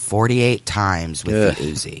 48 times with the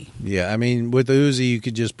Uzi. Yeah, I mean, with the Uzi, you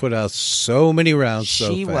could just put out so many rounds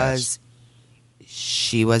so fast.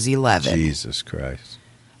 She was 11. Jesus Christ.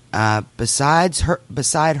 Beside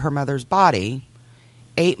her mother's body,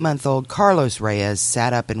 8-month-old Carlos Reyes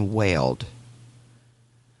sat up and wailed.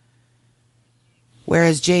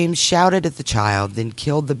 Whereas James shouted at the child, then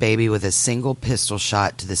killed the baby with a single pistol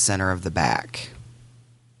shot to the center of the back.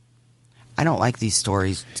 I don't like these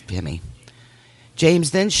stories, Timmy.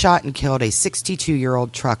 James then shot and killed a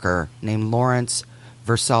 62-year-old trucker named Lawrence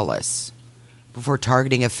Versailles before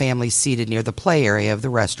targeting a family seated near the play area of the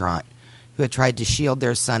restaurant who had tried to shield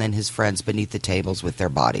their son and his friends beneath the tables with their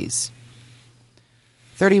bodies.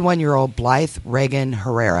 31-year-old Blythe Reagan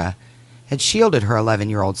Herrera had shielded her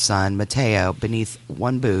 11-year-old son, Mateo, beneath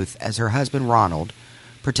one booth as her husband, Ronald,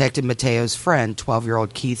 protected Mateo's friend,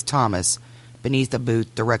 12-year-old Keith Thomas, beneath a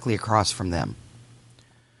booth directly across from them.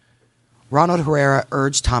 Ronald Herrera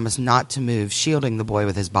urged Thomas not to move, shielding the boy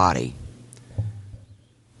with his body.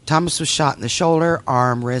 Thomas was shot in the shoulder,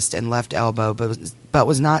 arm, wrist, and left elbow, but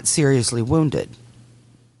was not seriously wounded.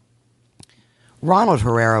 Ronald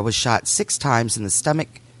Herrera was shot 6 times in the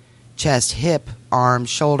stomach, chest, hip, arm,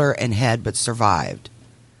 shoulder, and head, but survived.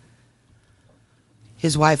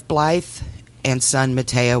 His wife Blythe and son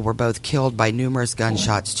Mateo were both killed by numerous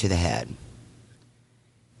gunshots to the head.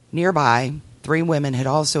 Nearby, 3 women had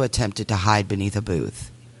also attempted to hide beneath a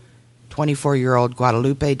booth. 24-year-old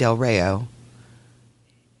Guadalupe Del Rio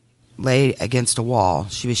lay against a wall.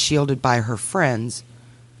 She was shielded by her friends,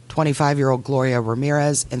 25-year-old Gloria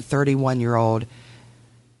Ramirez and 31-year-old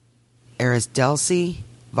Arisdelcy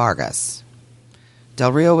Vargas.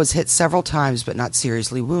 Del Rio was hit several times but not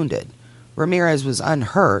seriously wounded. Ramirez was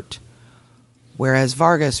unhurt, whereas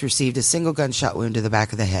Vargas received a single gunshot wound to the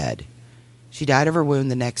back of the head. She died of her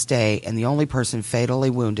wound the next day, and the only person fatally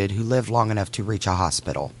wounded who lived long enough to reach a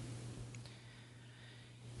hospital.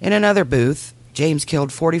 In another booth, James killed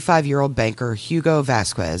 45-year-old banker Hugo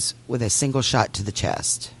Vasquez with a single shot to the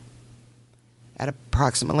chest. At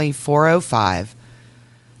approximately 4:05,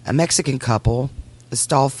 a Mexican couple,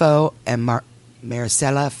 Astolfo and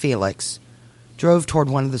Maricela Felix, drove toward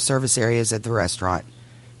one of the service areas at the restaurant.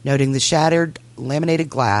 Noting the shattered laminated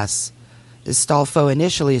glass, Astolfo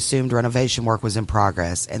initially assumed renovation work was in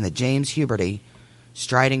progress and that James Huberty,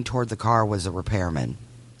 striding toward the car, was a repairman.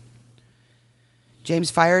 James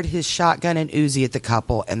fired his shotgun and Uzi at the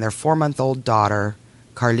couple and their 4-month-old daughter,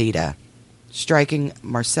 Carlita, striking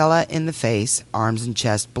Marcella in the face, arms, and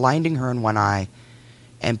chest, blinding her in one eye,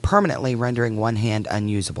 and permanently rendering one hand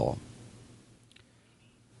unusable.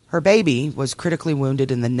 Her baby was critically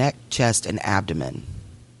wounded in the neck, chest, and abdomen.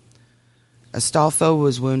 Astolfo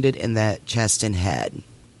was wounded in the chest and head.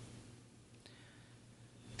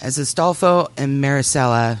 As Astolfo and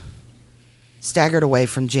Maricela staggered away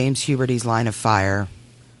from James Huberty's line of fire,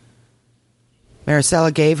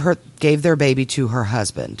 Maricela gave their baby to her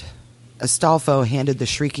husband. Astolfo handed the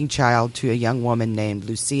shrieking child to a young woman named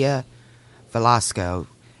Lucia Velasco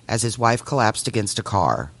as his wife collapsed against a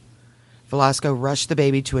car. Velasco rushed the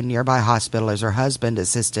baby to a nearby hospital as her husband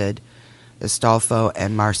assisted Astolfo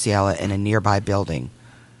and Marciela in a nearby building.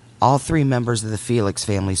 All 3 members of the Felix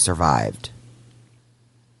family survived.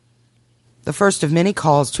 The first of many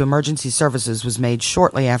calls to emergency services was made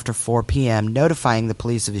shortly after 4 p.m., notifying the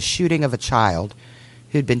police of a shooting of a child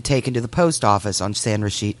who had been taken to the post office on San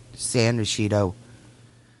Rashida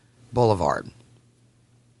Boulevard.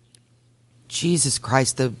 Jesus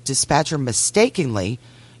Christ, the dispatcher mistakenly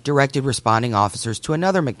directed responding officers to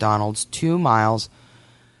another McDonald's 2 miles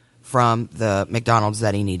from the McDonald's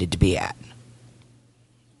that he needed to be at.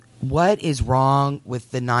 What is wrong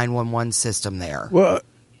with the 911 system there? Well,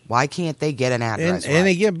 why can't they get an address and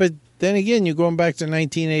right? again, but then again, you're going back to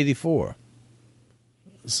 1984.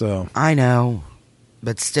 So I know,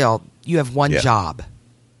 but still, you have one job.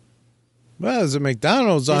 Well, there's a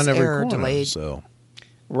McDonald's on every corner. Delayed. So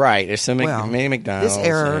right, there's so many McDonald's,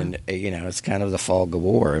 and it's kind of the fog of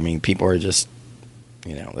war. I mean, people are just,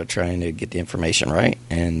 they're trying to get the information right,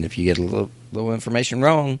 and if you get a little information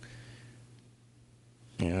wrong,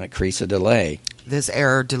 it creates a delay. This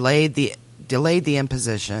error delayed the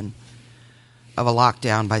imposition of a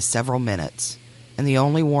lockdown by several minutes, and the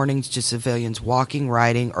only warnings to civilians walking,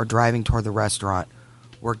 riding, or driving toward the restaurant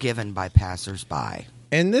were given by passers-by.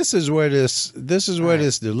 And this is where this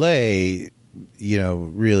delay,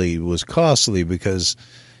 really was costly, because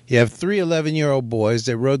you have 3 11-year-old boys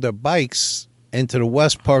that rode their bikes into the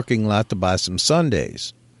west parking lot to buy some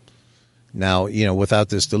sundaes. Now, without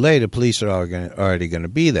this delay, the police are already going to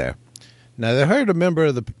be there. Now, they heard a member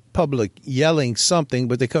of the public yelling something,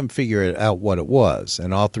 but they couldn't figure out what it was,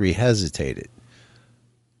 and all three hesitated.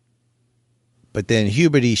 But then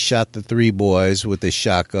Huberty shot the three boys with a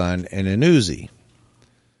shotgun and an Uzi.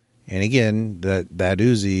 And again, that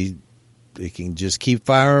Uzi, it can just keep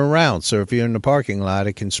firing around. So if you're in the parking lot,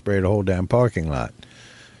 it can spray the whole damn parking lot.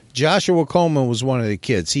 Joshua Coleman was one of the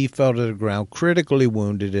kids. He fell to the ground critically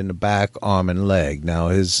wounded in the back, arm, and leg. Now,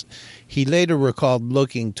 he later recalled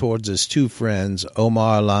looking towards his two friends,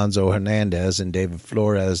 Omar Alonzo Hernandez and David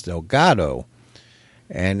Flores Delgado.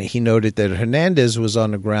 And he noted that Hernandez was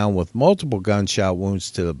on the ground with multiple gunshot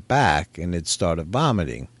wounds to the back and had started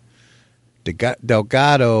vomiting.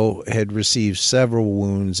 Delgado had received several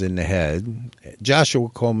wounds in the head. Joshua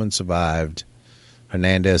Coleman survived.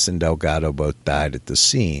 Hernandez and Delgado both died at the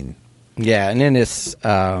scene. Yeah, and in this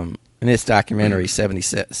documentary,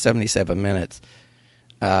 77 minutes,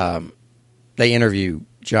 they interview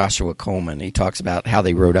Joshua Coleman. He talks about how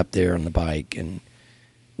they rode up there on the bike and,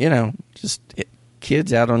 just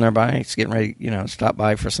kids out on their bikes getting ready, stop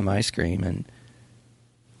by for some ice cream. And,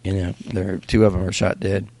 two of them are shot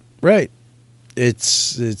dead. Right.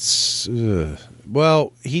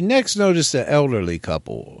 Well, he next noticed an elderly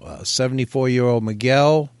couple, 74-year-old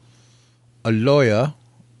Miguel Aloya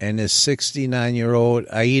and his 69-year-old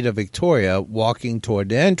Aida Victoria walking toward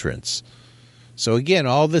the entrance. So again,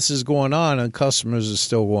 all this is going on and customers are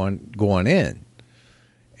still going in.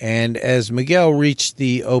 And as Miguel reached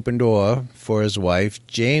the open door for his wife,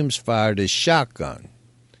 James fired his shotgun,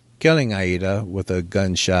 killing Aida with a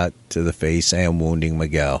gunshot to the face and wounding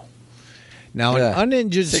Miguel. Now, an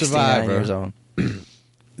uninjured survivor,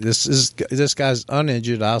 this guy's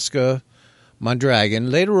uninjured, Oscar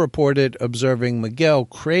Mondragon, later reported observing Miguel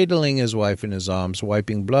cradling his wife in his arms,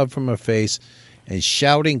 wiping blood from her face, and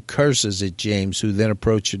shouting curses at James, who then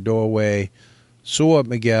approached the doorway, saw up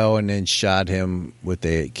Miguel, and then killed him with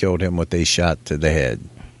a shot to the head.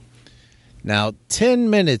 Now, 10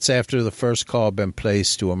 minutes after the first call had been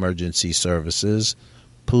placed to emergency services,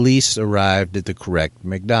 police arrived at the correct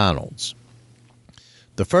McDonald's.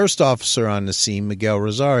 The first officer on the scene, Miguel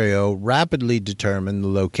Rosario, rapidly determined the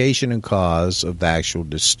location and cause of the actual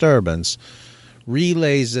disturbance,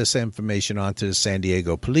 relays this information onto the San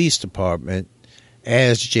Diego Police Department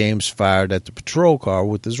as James fired at the patrol car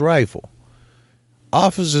with his rifle.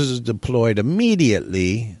 Officers deployed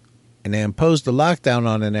immediately and they imposed a lockdown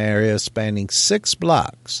on an area spanning 6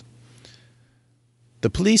 blocks. The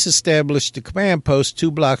police established a command post 2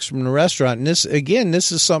 blocks from the restaurant. And this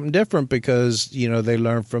is something different because, they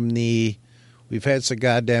learned from we've had so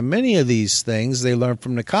goddamn many of these things. They learned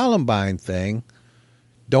from the Columbine thing.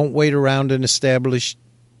 Don't wait around an established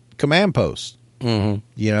command post.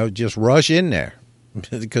 Mm-hmm. Just rush in there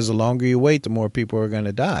because the longer you wait, the more people are going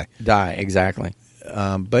to die. Exactly.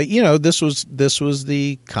 But, this was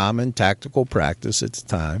the common tactical practice at the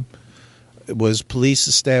time. Was police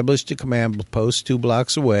established a command post 2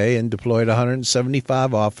 blocks away and deployed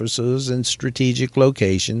 175 officers in strategic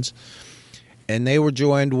locations. And they were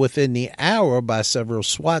joined within the hour by several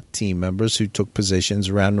SWAT team members who took positions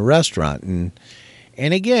around the restaurant. And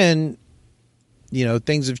again,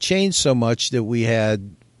 things have changed so much that we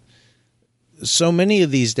had so many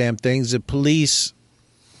of these damn things that police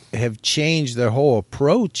have changed their whole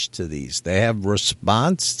approach to these. They have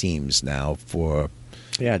response teams now for...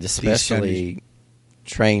 Yeah, especially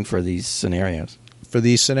trained for these scenarios.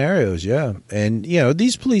 Yeah. And,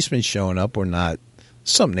 these policemen showing up were not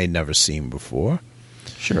something they'd never seen before.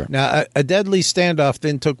 Sure. Now, a deadly standoff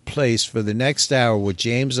then took place for the next hour with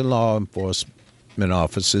James and law enforcement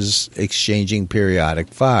officers exchanging periodic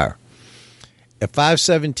fire. At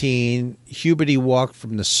 5:17, Huberty walked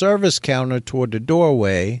from the service counter toward the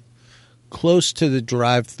doorway close to the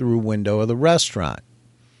drive-through window of the restaurant.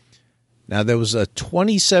 Now, there was a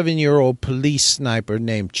 27-year-old police sniper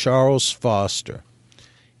named Charles Foster.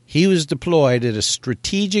 He was deployed at a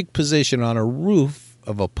strategic position on a roof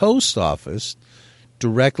of a post office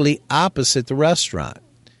directly opposite the restaurant.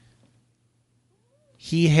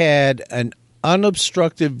 He had an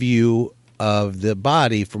unobstructed view of the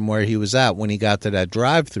body from where he was at when he got to that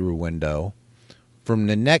drive-through window, from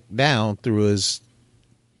the neck down through his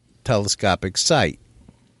telescopic sight.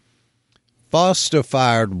 Foster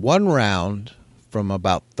fired 1 round from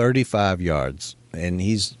about 35 yards, and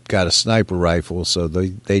he's got a sniper rifle, so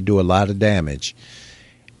they do a lot of damage.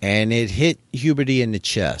 And it hit Huberty in the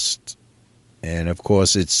chest. And, of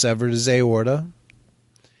course, it severed his aorta,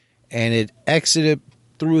 and it exited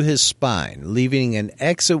through his spine, leaving an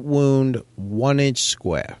exit wound 1 inch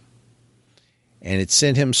square. and it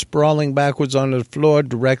sent him sprawling backwards onto the floor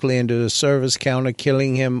directly into the service counter,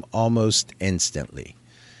 killing him almost instantly.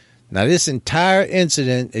 Now, this entire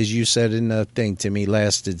incident, as you said in the thing to me,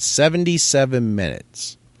 lasted 77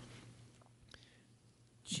 minutes,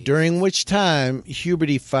 during which time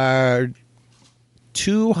Huberty fired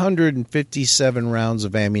 257 rounds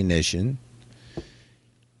of ammunition.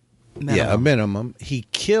 Minimum. Yeah, a minimum. He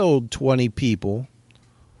killed 20 people,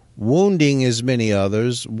 wounding as many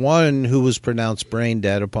others, one who was pronounced brain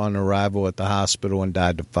dead upon arrival at the hospital and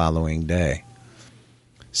died the following day.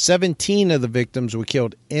 17 of the victims were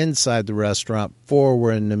killed inside the restaurant. 4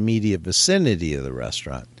 were in the immediate vicinity of the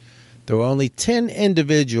restaurant. There were only 10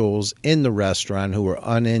 individuals in the restaurant who were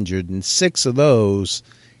uninjured, and 6 of those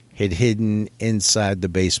had hidden inside the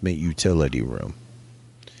basement utility room.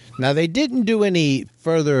 Now, they didn't do any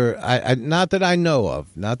further, not that I know of,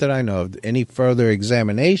 any further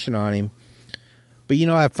examination on him. But,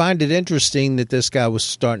 I find it interesting that this guy was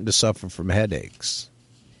starting to suffer from headaches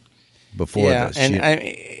before this. And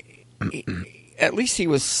at least he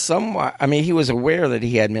was somewhat, he was aware that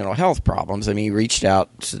he had mental health problems. He reached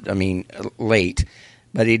out, late,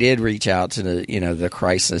 but he did reach out to the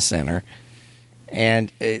crisis center.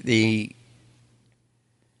 And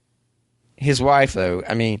his wife, though,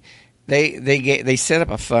 they set up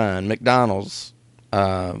a fund. McDonald's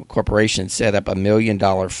Corporation set up $1 million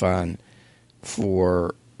fund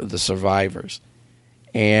for the survivors,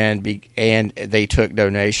 and they took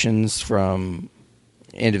donations from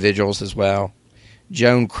individuals as well.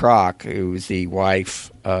 Joan Kroc, who was the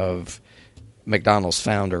wife of McDonald's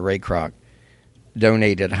founder Ray Kroc,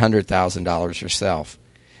 donated $100,000 herself,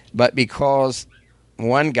 but because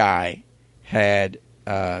one guy had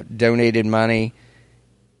donated money,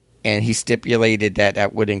 and he stipulated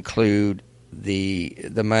that would include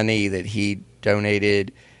the money that he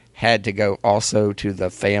donated had to go also to the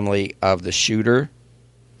family of the shooter.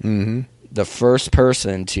 Mm-hmm. The first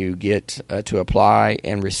person to get to apply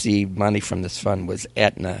and receive money from this fund was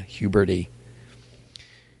Etna Huberty.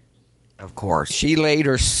 Of course. She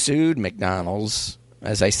later sued McDonald's,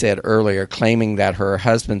 as I said earlier, claiming that her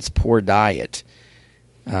husband's poor diet,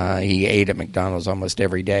 he ate at McDonald's almost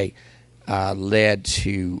every day, led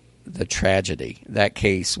to the tragedy. That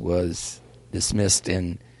case was dismissed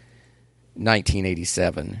in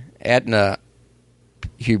 1987. Etna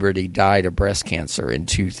Huberty died of breast cancer in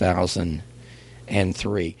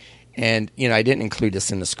 2003. And, I didn't include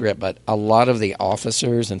this in the script, but a lot of the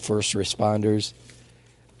officers and first responders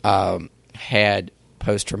had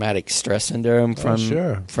post-traumatic stress syndrome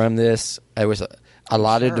from this. There was a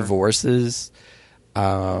lot of divorces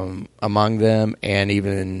among them, and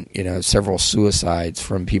even several suicides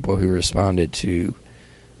from people who responded to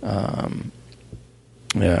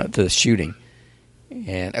the shooting.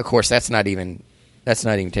 And of course, that's not even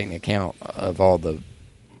taking account of all the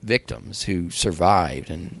victims who survived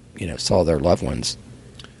and saw their loved ones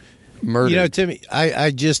murdered. Timmy,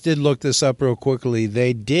 I just did look this up real quickly.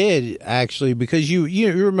 They did actually, because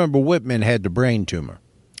you remember Whitman had the brain tumor,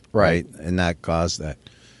 right? And that caused that.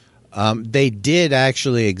 They did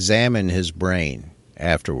actually examine his brain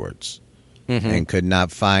afterwards, and could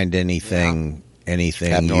not find anything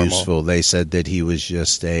Abnormal. useful. They said that he was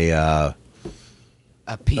just a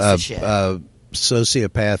piece of shit.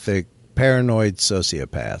 Paranoid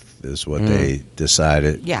sociopath is what they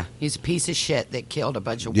decided. Yeah, he's a piece of shit that killed a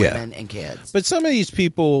bunch of women and kids. But some of these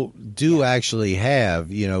people do actually have,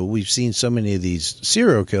 we've seen so many of these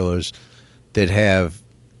serial killers that have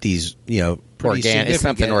these, It's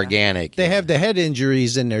something organic. They have the head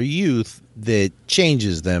injuries in their youth that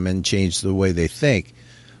changes them and change the way they think.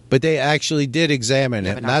 But they actually did examine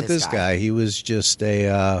it. Not this guy. He was just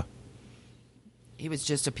a... He was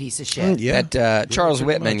just a piece of shit. That Charles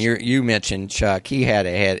Whitman, you mentioned, Chuck. He had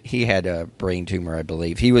a brain tumor, I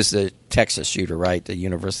believe. He was the Texas shooter, right? The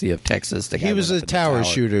University of Texas. He was a tower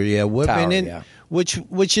shooter. Yeah, Whitman.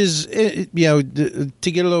 Which is to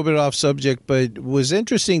get a little bit off subject, but was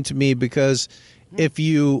interesting to me because if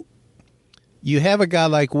you have a guy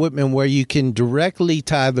like Whitman where you can directly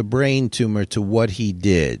tie the brain tumor to what he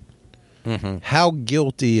did, how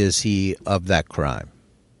guilty is he of that crime?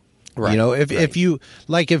 Right. If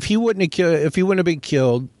he wouldn't have been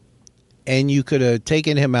killed, and you could have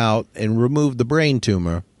taken him out and removed the brain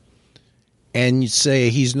tumor, and you say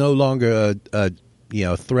he's no longer a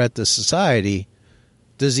threat to society,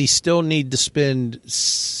 does he still need to spend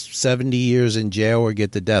 70 years in jail or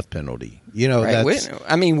get the death penalty? Right. That's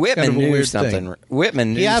Whitman knew something. Thing.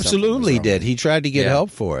 Whitman knew he absolutely something did. He tried to get help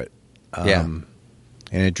for it. And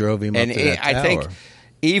it drove him up to that tower. I think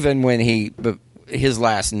even when his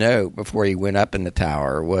last note before he went up in the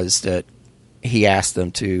tower was that he asked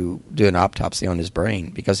them to do an autopsy on his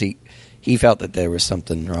brain because he felt that there was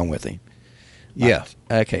something wrong with him. Yeah.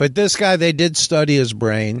 Okay. But this guy, they did study his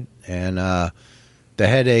brain, and the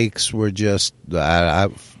headaches were just,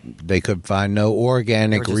 they could find no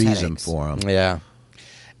organic reason headaches. for them. Yeah.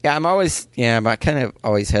 Yeah, I'm kind of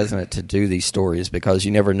always hesitant to do these stories because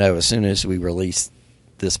you never know. As soon as we release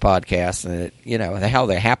this podcast, and how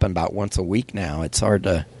they happen about once a week now, it's hard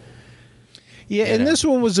to. Yeah, and this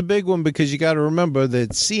one was a big one because you got to remember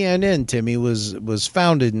that CNN, Timmy, was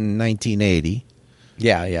founded in 1980.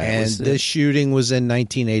 Yeah. And this shooting was in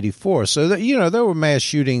 1984. So, there were mass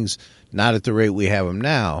shootings, not at the rate we have them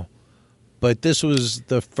now. But this was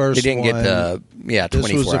the first They didn't one. get the 24-hour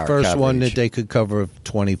This was the first one coverage. that they could cover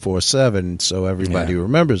 24/7, so everybody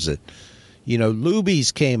remembers it.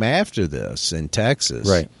 Luby's came after this in Texas.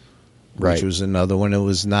 Right. Which was another one. It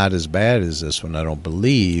was not as bad as this one, I don't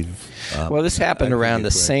believe. Well, this happened around the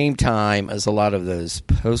same time as a lot of those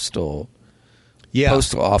postal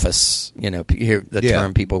office, you hear the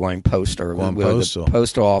term people going postal. Going with postal. The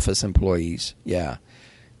postal office employees, that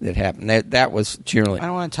happened. That was generally. I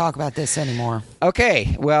don't want to talk about this anymore.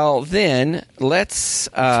 Okay, well then let's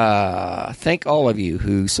thank all of you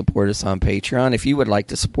who support us on Patreon. If you would like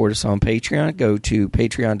to support us on Patreon, go to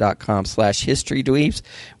patreon.com/historydweebs,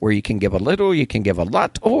 where you can give a little, you can give a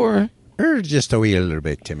lot, or just a wee little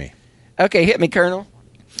bit, Timmy. Okay, hit me, Colonel.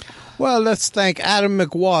 Well, let's thank Adam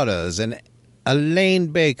McWaters and Elaine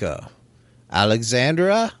Baker,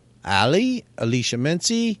 Alexandra, Ali, Alicia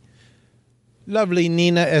Mincy, lovely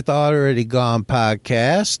Nina at the Already Gone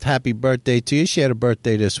podcast. Happy birthday to you. She had a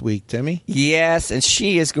birthday this week, Timmy. Yes, and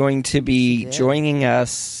she is going to be joining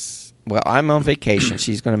us. Well, I'm on vacation.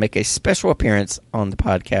 She's going to make a special appearance on the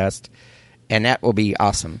podcast, and that will be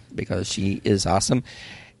awesome because she is awesome.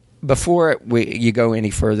 Before you go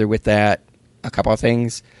any further with that, a couple of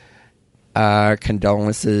things. Our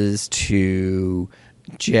condolences to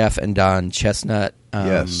Jeff and Don Chestnut.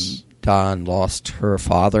 Yes. Don lost her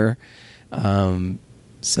father.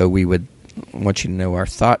 So we would want you to know our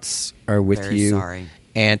thoughts are with Very you. sorry.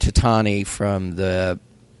 And to Tani from the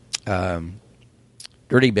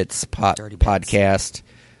Dirty Bits podcast.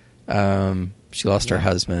 She lost her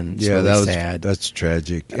husband. It's really sad. That's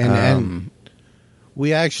tragic. And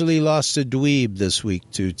we actually lost a dweeb this week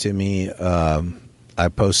too, Timmy. I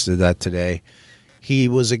posted that today. He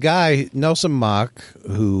was a guy, Nelson Mock,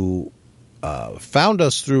 who found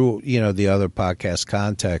us through the other podcast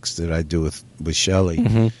Context that I do with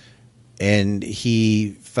Shelley, and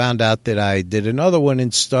he found out that I did another one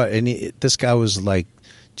this guy was like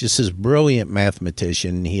just this brilliant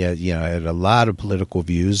mathematician. He had had a lot of political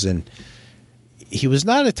views, and he was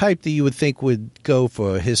not a type that you would think would go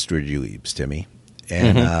for history dweebs, Timmy,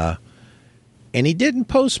 and he didn't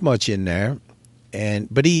post much in there.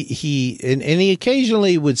 But he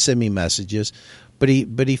occasionally would send me messages, but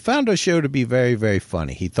he found our show to be very, very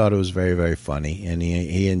funny. He thought it was very, very funny, and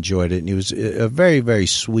he enjoyed it. And he was a very, very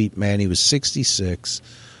sweet man. He was 66.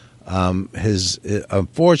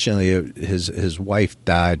 Unfortunately, his wife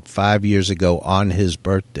died 5 years ago on his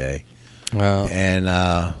birthday. Wow.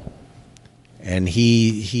 And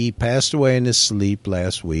he passed away in his sleep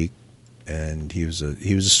last week. And he was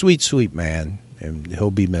a sweet, sweet man, and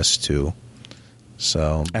he'll be missed too.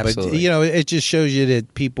 So, absolutely. But it just shows you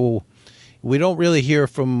that people, we don't really hear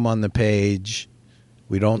from them on the page.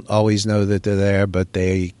 We don't always know that they're there, but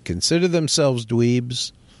they consider themselves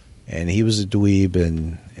dweebs, and he was a dweeb,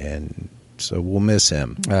 and so we'll miss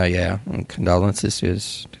him. And condolences to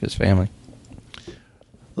his family.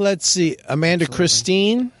 Let's see, Amanda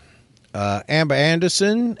Christine, Amber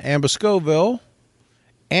Anderson, Amber Scoville,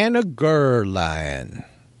 Anna Gerline.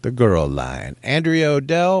 The Girl Line. Andrea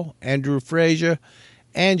Odell, Andrew Frazier,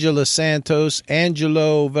 Angela Santos,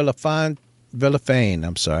 Angelo Villafane,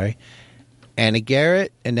 Anna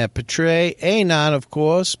Garrett, Annette Petray, Anon, of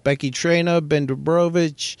course, Becky Traynor, Ben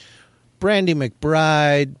Dubrovich, Brandy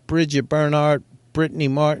McBride, Bridget Bernhardt, Brittany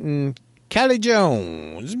Martin, Callie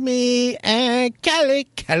Jones, me and Callie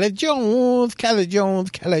Jones.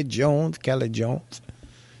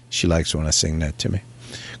 She likes when I sing that to me.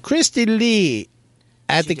 Christy Lee,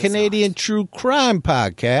 at the Canadian True Crime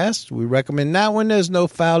Podcast. We recommend that one. There's no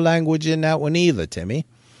foul language in that one either, Timmy.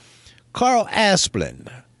 Carl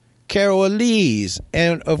Asplin, Carol Elise,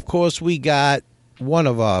 and, of course, we got one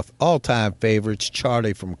of our all-time favorites,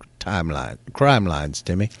 Charlie from Crime Lines,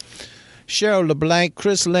 Timmy. Cheryl LeBlanc,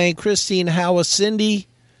 Chris Lane, Christine Howard, Cindy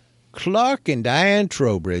Clark, and Diane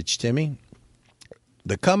Trowbridge, Timmy.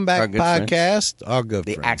 The Comeback Podcast, our good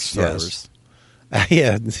friends. The axe throwers.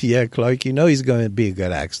 Yes. Yeah, Clark, he's going to be a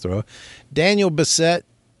good axe thrower. Daniel Bassett,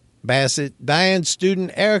 Diane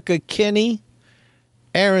Student, Erica Kinney,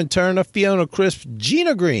 Aaron Turner, Fiona Crisp,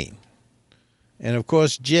 Gina Green. And, of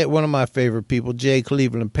course, one of my favorite people, Jay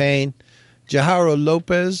Cleveland Payne, Jaharo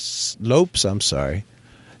Lopes,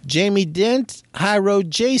 Jamie Dent, High Road,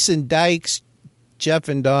 Jason Dykes, Jeff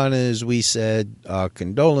and Dawn, and as we said,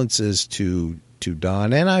 condolences to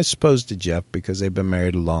Dawn, and I suppose to Jeff, because they've been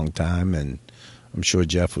married a long time, and I'm sure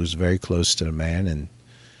Jeff was very close to the man, and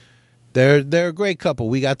they're a great couple.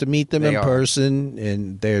 We got to meet them in person,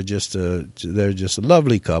 and they're just a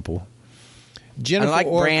lovely couple. Jennifer Unlike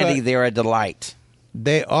Orcutt, Brandy, they're a delight.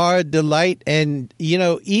 They are a delight, and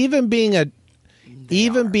even being a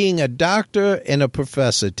doctor and a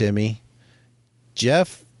professor, Timmy,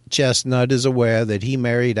 Jeff Chestnut is aware that he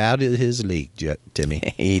married out of his league,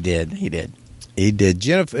 Timmy. He did.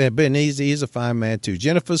 Jennifer, but he's a fine man too.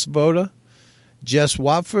 Jennifer Svoboda, Jess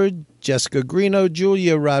Watford, Jessica Greeno,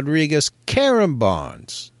 Julia Rodriguez, Karen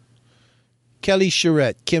Barnes, Kelly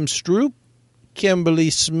Charette, Kim Stroop, Kimberly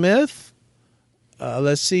Smith.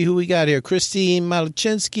 Let's see who we got here. Christine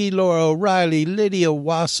Malachinsky, Laura O'Reilly, Lydia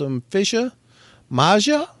Wassam Fisher,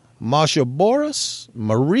 Marsha Boris,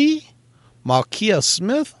 Marie, Markia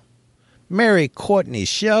Smith, Mary Courtney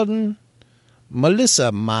Sheldon,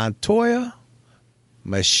 Melissa Montoya,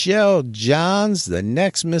 Michelle Johns, the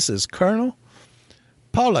next Mrs. Colonel,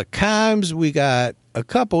 Paula Kimes. We got a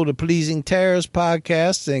couple, the Pleasing Terrors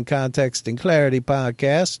podcast and Context and Clarity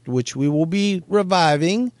podcast, which we will be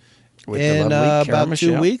reviving in about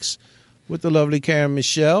 2 weeks with the lovely Karen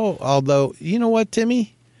Michelle. Although, you know what,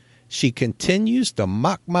 Timmy? She continues to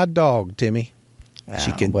mock my dog, Timmy.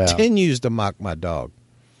 She continues to mock my dog.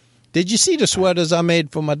 Did you see the sweaters I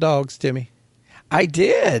made for my dogs, Timmy? I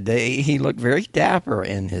did. He looked very dapper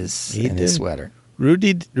in his sweater.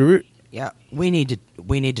 Yeah, we need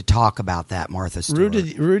to talk about that, Martha Stewart.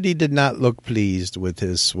 Rudy did not look pleased with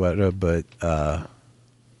his sweater, but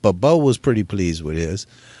Bo was pretty pleased with his.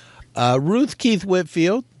 Ruth Keith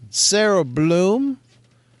Whitfield, Sarah Bloom,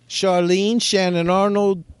 Charlene, Shannon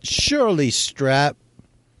Arnold, Shirley Strapp,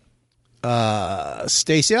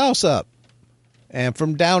 Stacey Alsop, and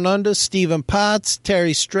from Down Under, Stephen Potts,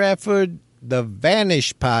 Terry Stratford, the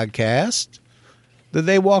Vanish podcast, the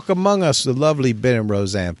They Walk Among Us, the lovely Ben and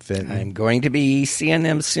Roseanne Fenton. I'm going to be seeing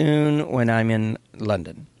them soon when I'm in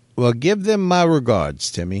London. Well, give them my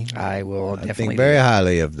regards, Timmy. I will definitely. I think very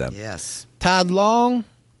highly of them. Yes. Todd Long,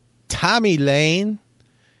 Tommy Lane,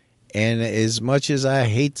 and as much as I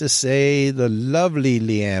hate to say, the lovely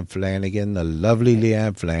Leanne Flanagan,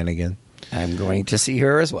 I'm going to see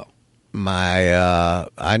her as well.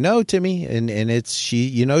 I know, Timmy, and it's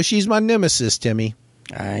she's my nemesis, Timmy.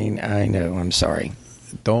 I know. I'm sorry.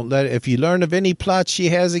 Don't let if you learn of any plots she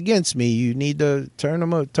has against me, you need to turn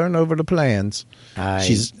over the plans. I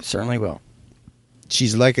certainly will.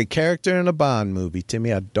 She's like a character in a Bond movie,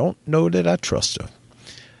 Timmy. I don't know that I trust her.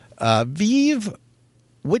 Vive,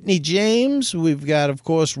 Whitney James. We've got, of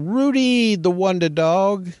course, Rudy the Wonder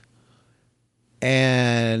Dog,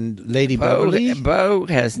 and Lady Beverly. Bo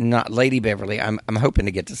has not. Lady Beverly. I'm hoping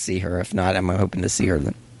to get to see her. If not, I'm hoping to see her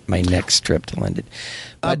my next trip to London.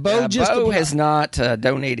 But Bo has not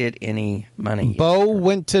donated any money. Bo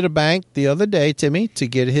went to the bank the other day, Timmy, to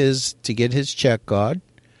get his check card,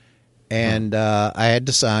 and I had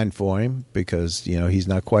to sign for him because he's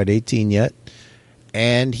not quite 18 yet.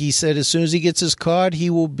 And he said as soon as he gets his card, he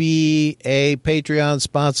will be a Patreon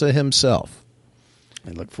sponsor himself.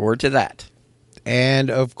 I look forward to that. And,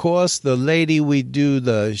 of course, the lady we do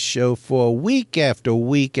the show for week after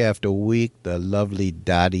week after week, the lovely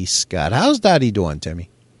Dottie Scott. How's Dottie doing, Timmy?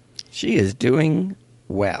 She is doing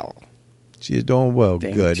well. She's doing well.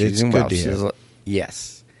 Good. It's good to hear.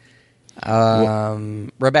 Yes.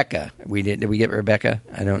 Rebecca. Did we get Rebecca?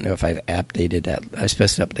 I don't know if I've updated that. I was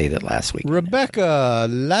supposed to update it last week. Rebecca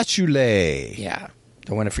Lachoulet. Yeah.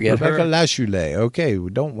 Don't want to forget her. Rebecca Lachoulet. Okay, we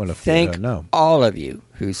don't want to forget her. No. All of you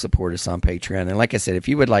who support us on Patreon. And like I said, if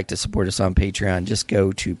you would like to support us on Patreon, just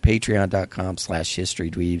go to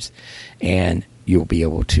patreon.com/historydweebs and you'll be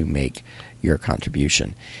able to make your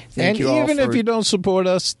contribution. Thank you all. And even if you don't support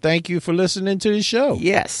us, thank you for listening to the show.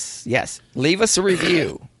 Yes. Leave us a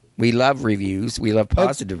review. We love reviews. We love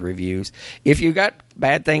positive reviews. If you got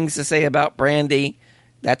bad things to say about Brandy,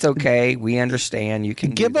 that's okay. We understand. You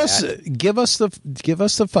can give us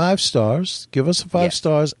the 5 stars. Give us the 5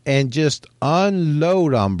 stars and just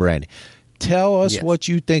unload on Brandy. Tell us what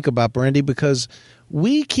you think about Brandy, because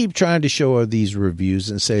we keep trying to show her these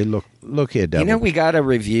reviews and say, look here, devil. We got a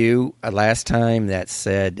review last time that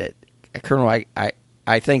said that Colonel.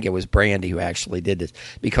 I think it was Brandy who actually did this,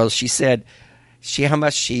 because she said how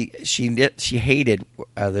much she hated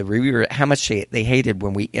the reviewer, how much they hated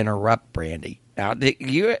when we interrupt Brandy. Now,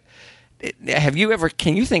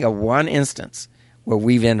 can you think of one instance where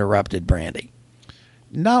we've interrupted Brandy?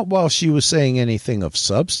 Not while she was saying anything of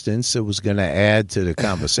substance that was going to add to the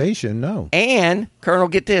conversation, no. And, Colonel,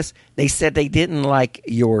 get this, they said they didn't like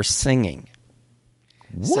your singing.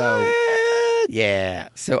 What? So, yeah.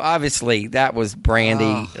 So, obviously, that was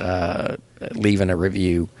Brandy leaving a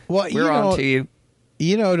review. Well, We're on to you.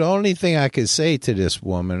 You know, the only thing I could say to this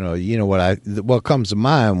woman, or, you know, what comes to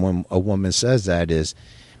mind when a woman says that is,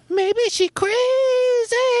 maybe she crazy.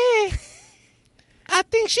 I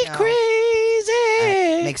think she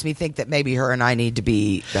crazy. Makes me think that maybe her and I need to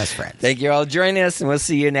be best friends. Thank you all for joining us, and we'll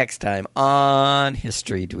see you next time on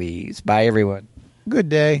History Dweebs. Bye, everyone. Good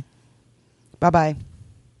day. Bye-bye.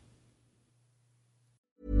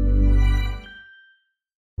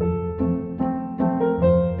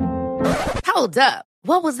 Hold up.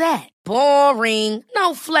 What was that? Boring.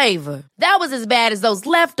 No flavor. That was as bad as those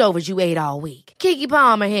leftovers you ate all week. Keke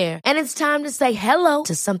Palmer here, and it's time to say hello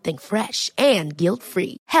to something fresh and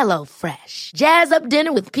guilt-free. Hello Fresh. Jazz up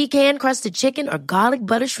dinner with pecan-crusted chicken or garlic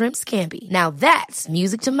butter shrimp scampi. Now that's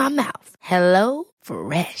music to my mouth. Hello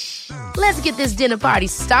Fresh. Let's get this dinner party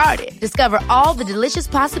started. Discover all the delicious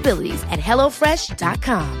possibilities at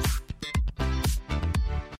HelloFresh.com.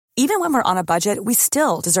 Even when we're on a budget, we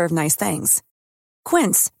still deserve nice things.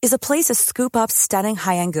 Quince is a place to scoop up stunning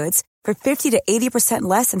high-end goods for 50 to 80%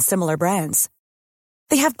 less than similar brands.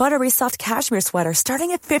 They have buttery soft cashmere sweaters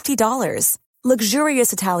starting at $50,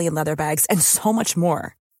 luxurious Italian leather bags, and so much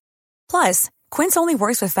more. Plus, Quince only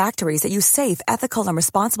works with factories that use safe, ethical, and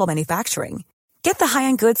responsible manufacturing. Get the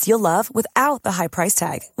high-end goods you'll love without the high price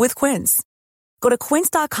tag with Quince. Go to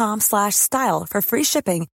quince.com/style for free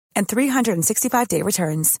shipping and 365-day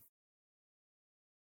returns.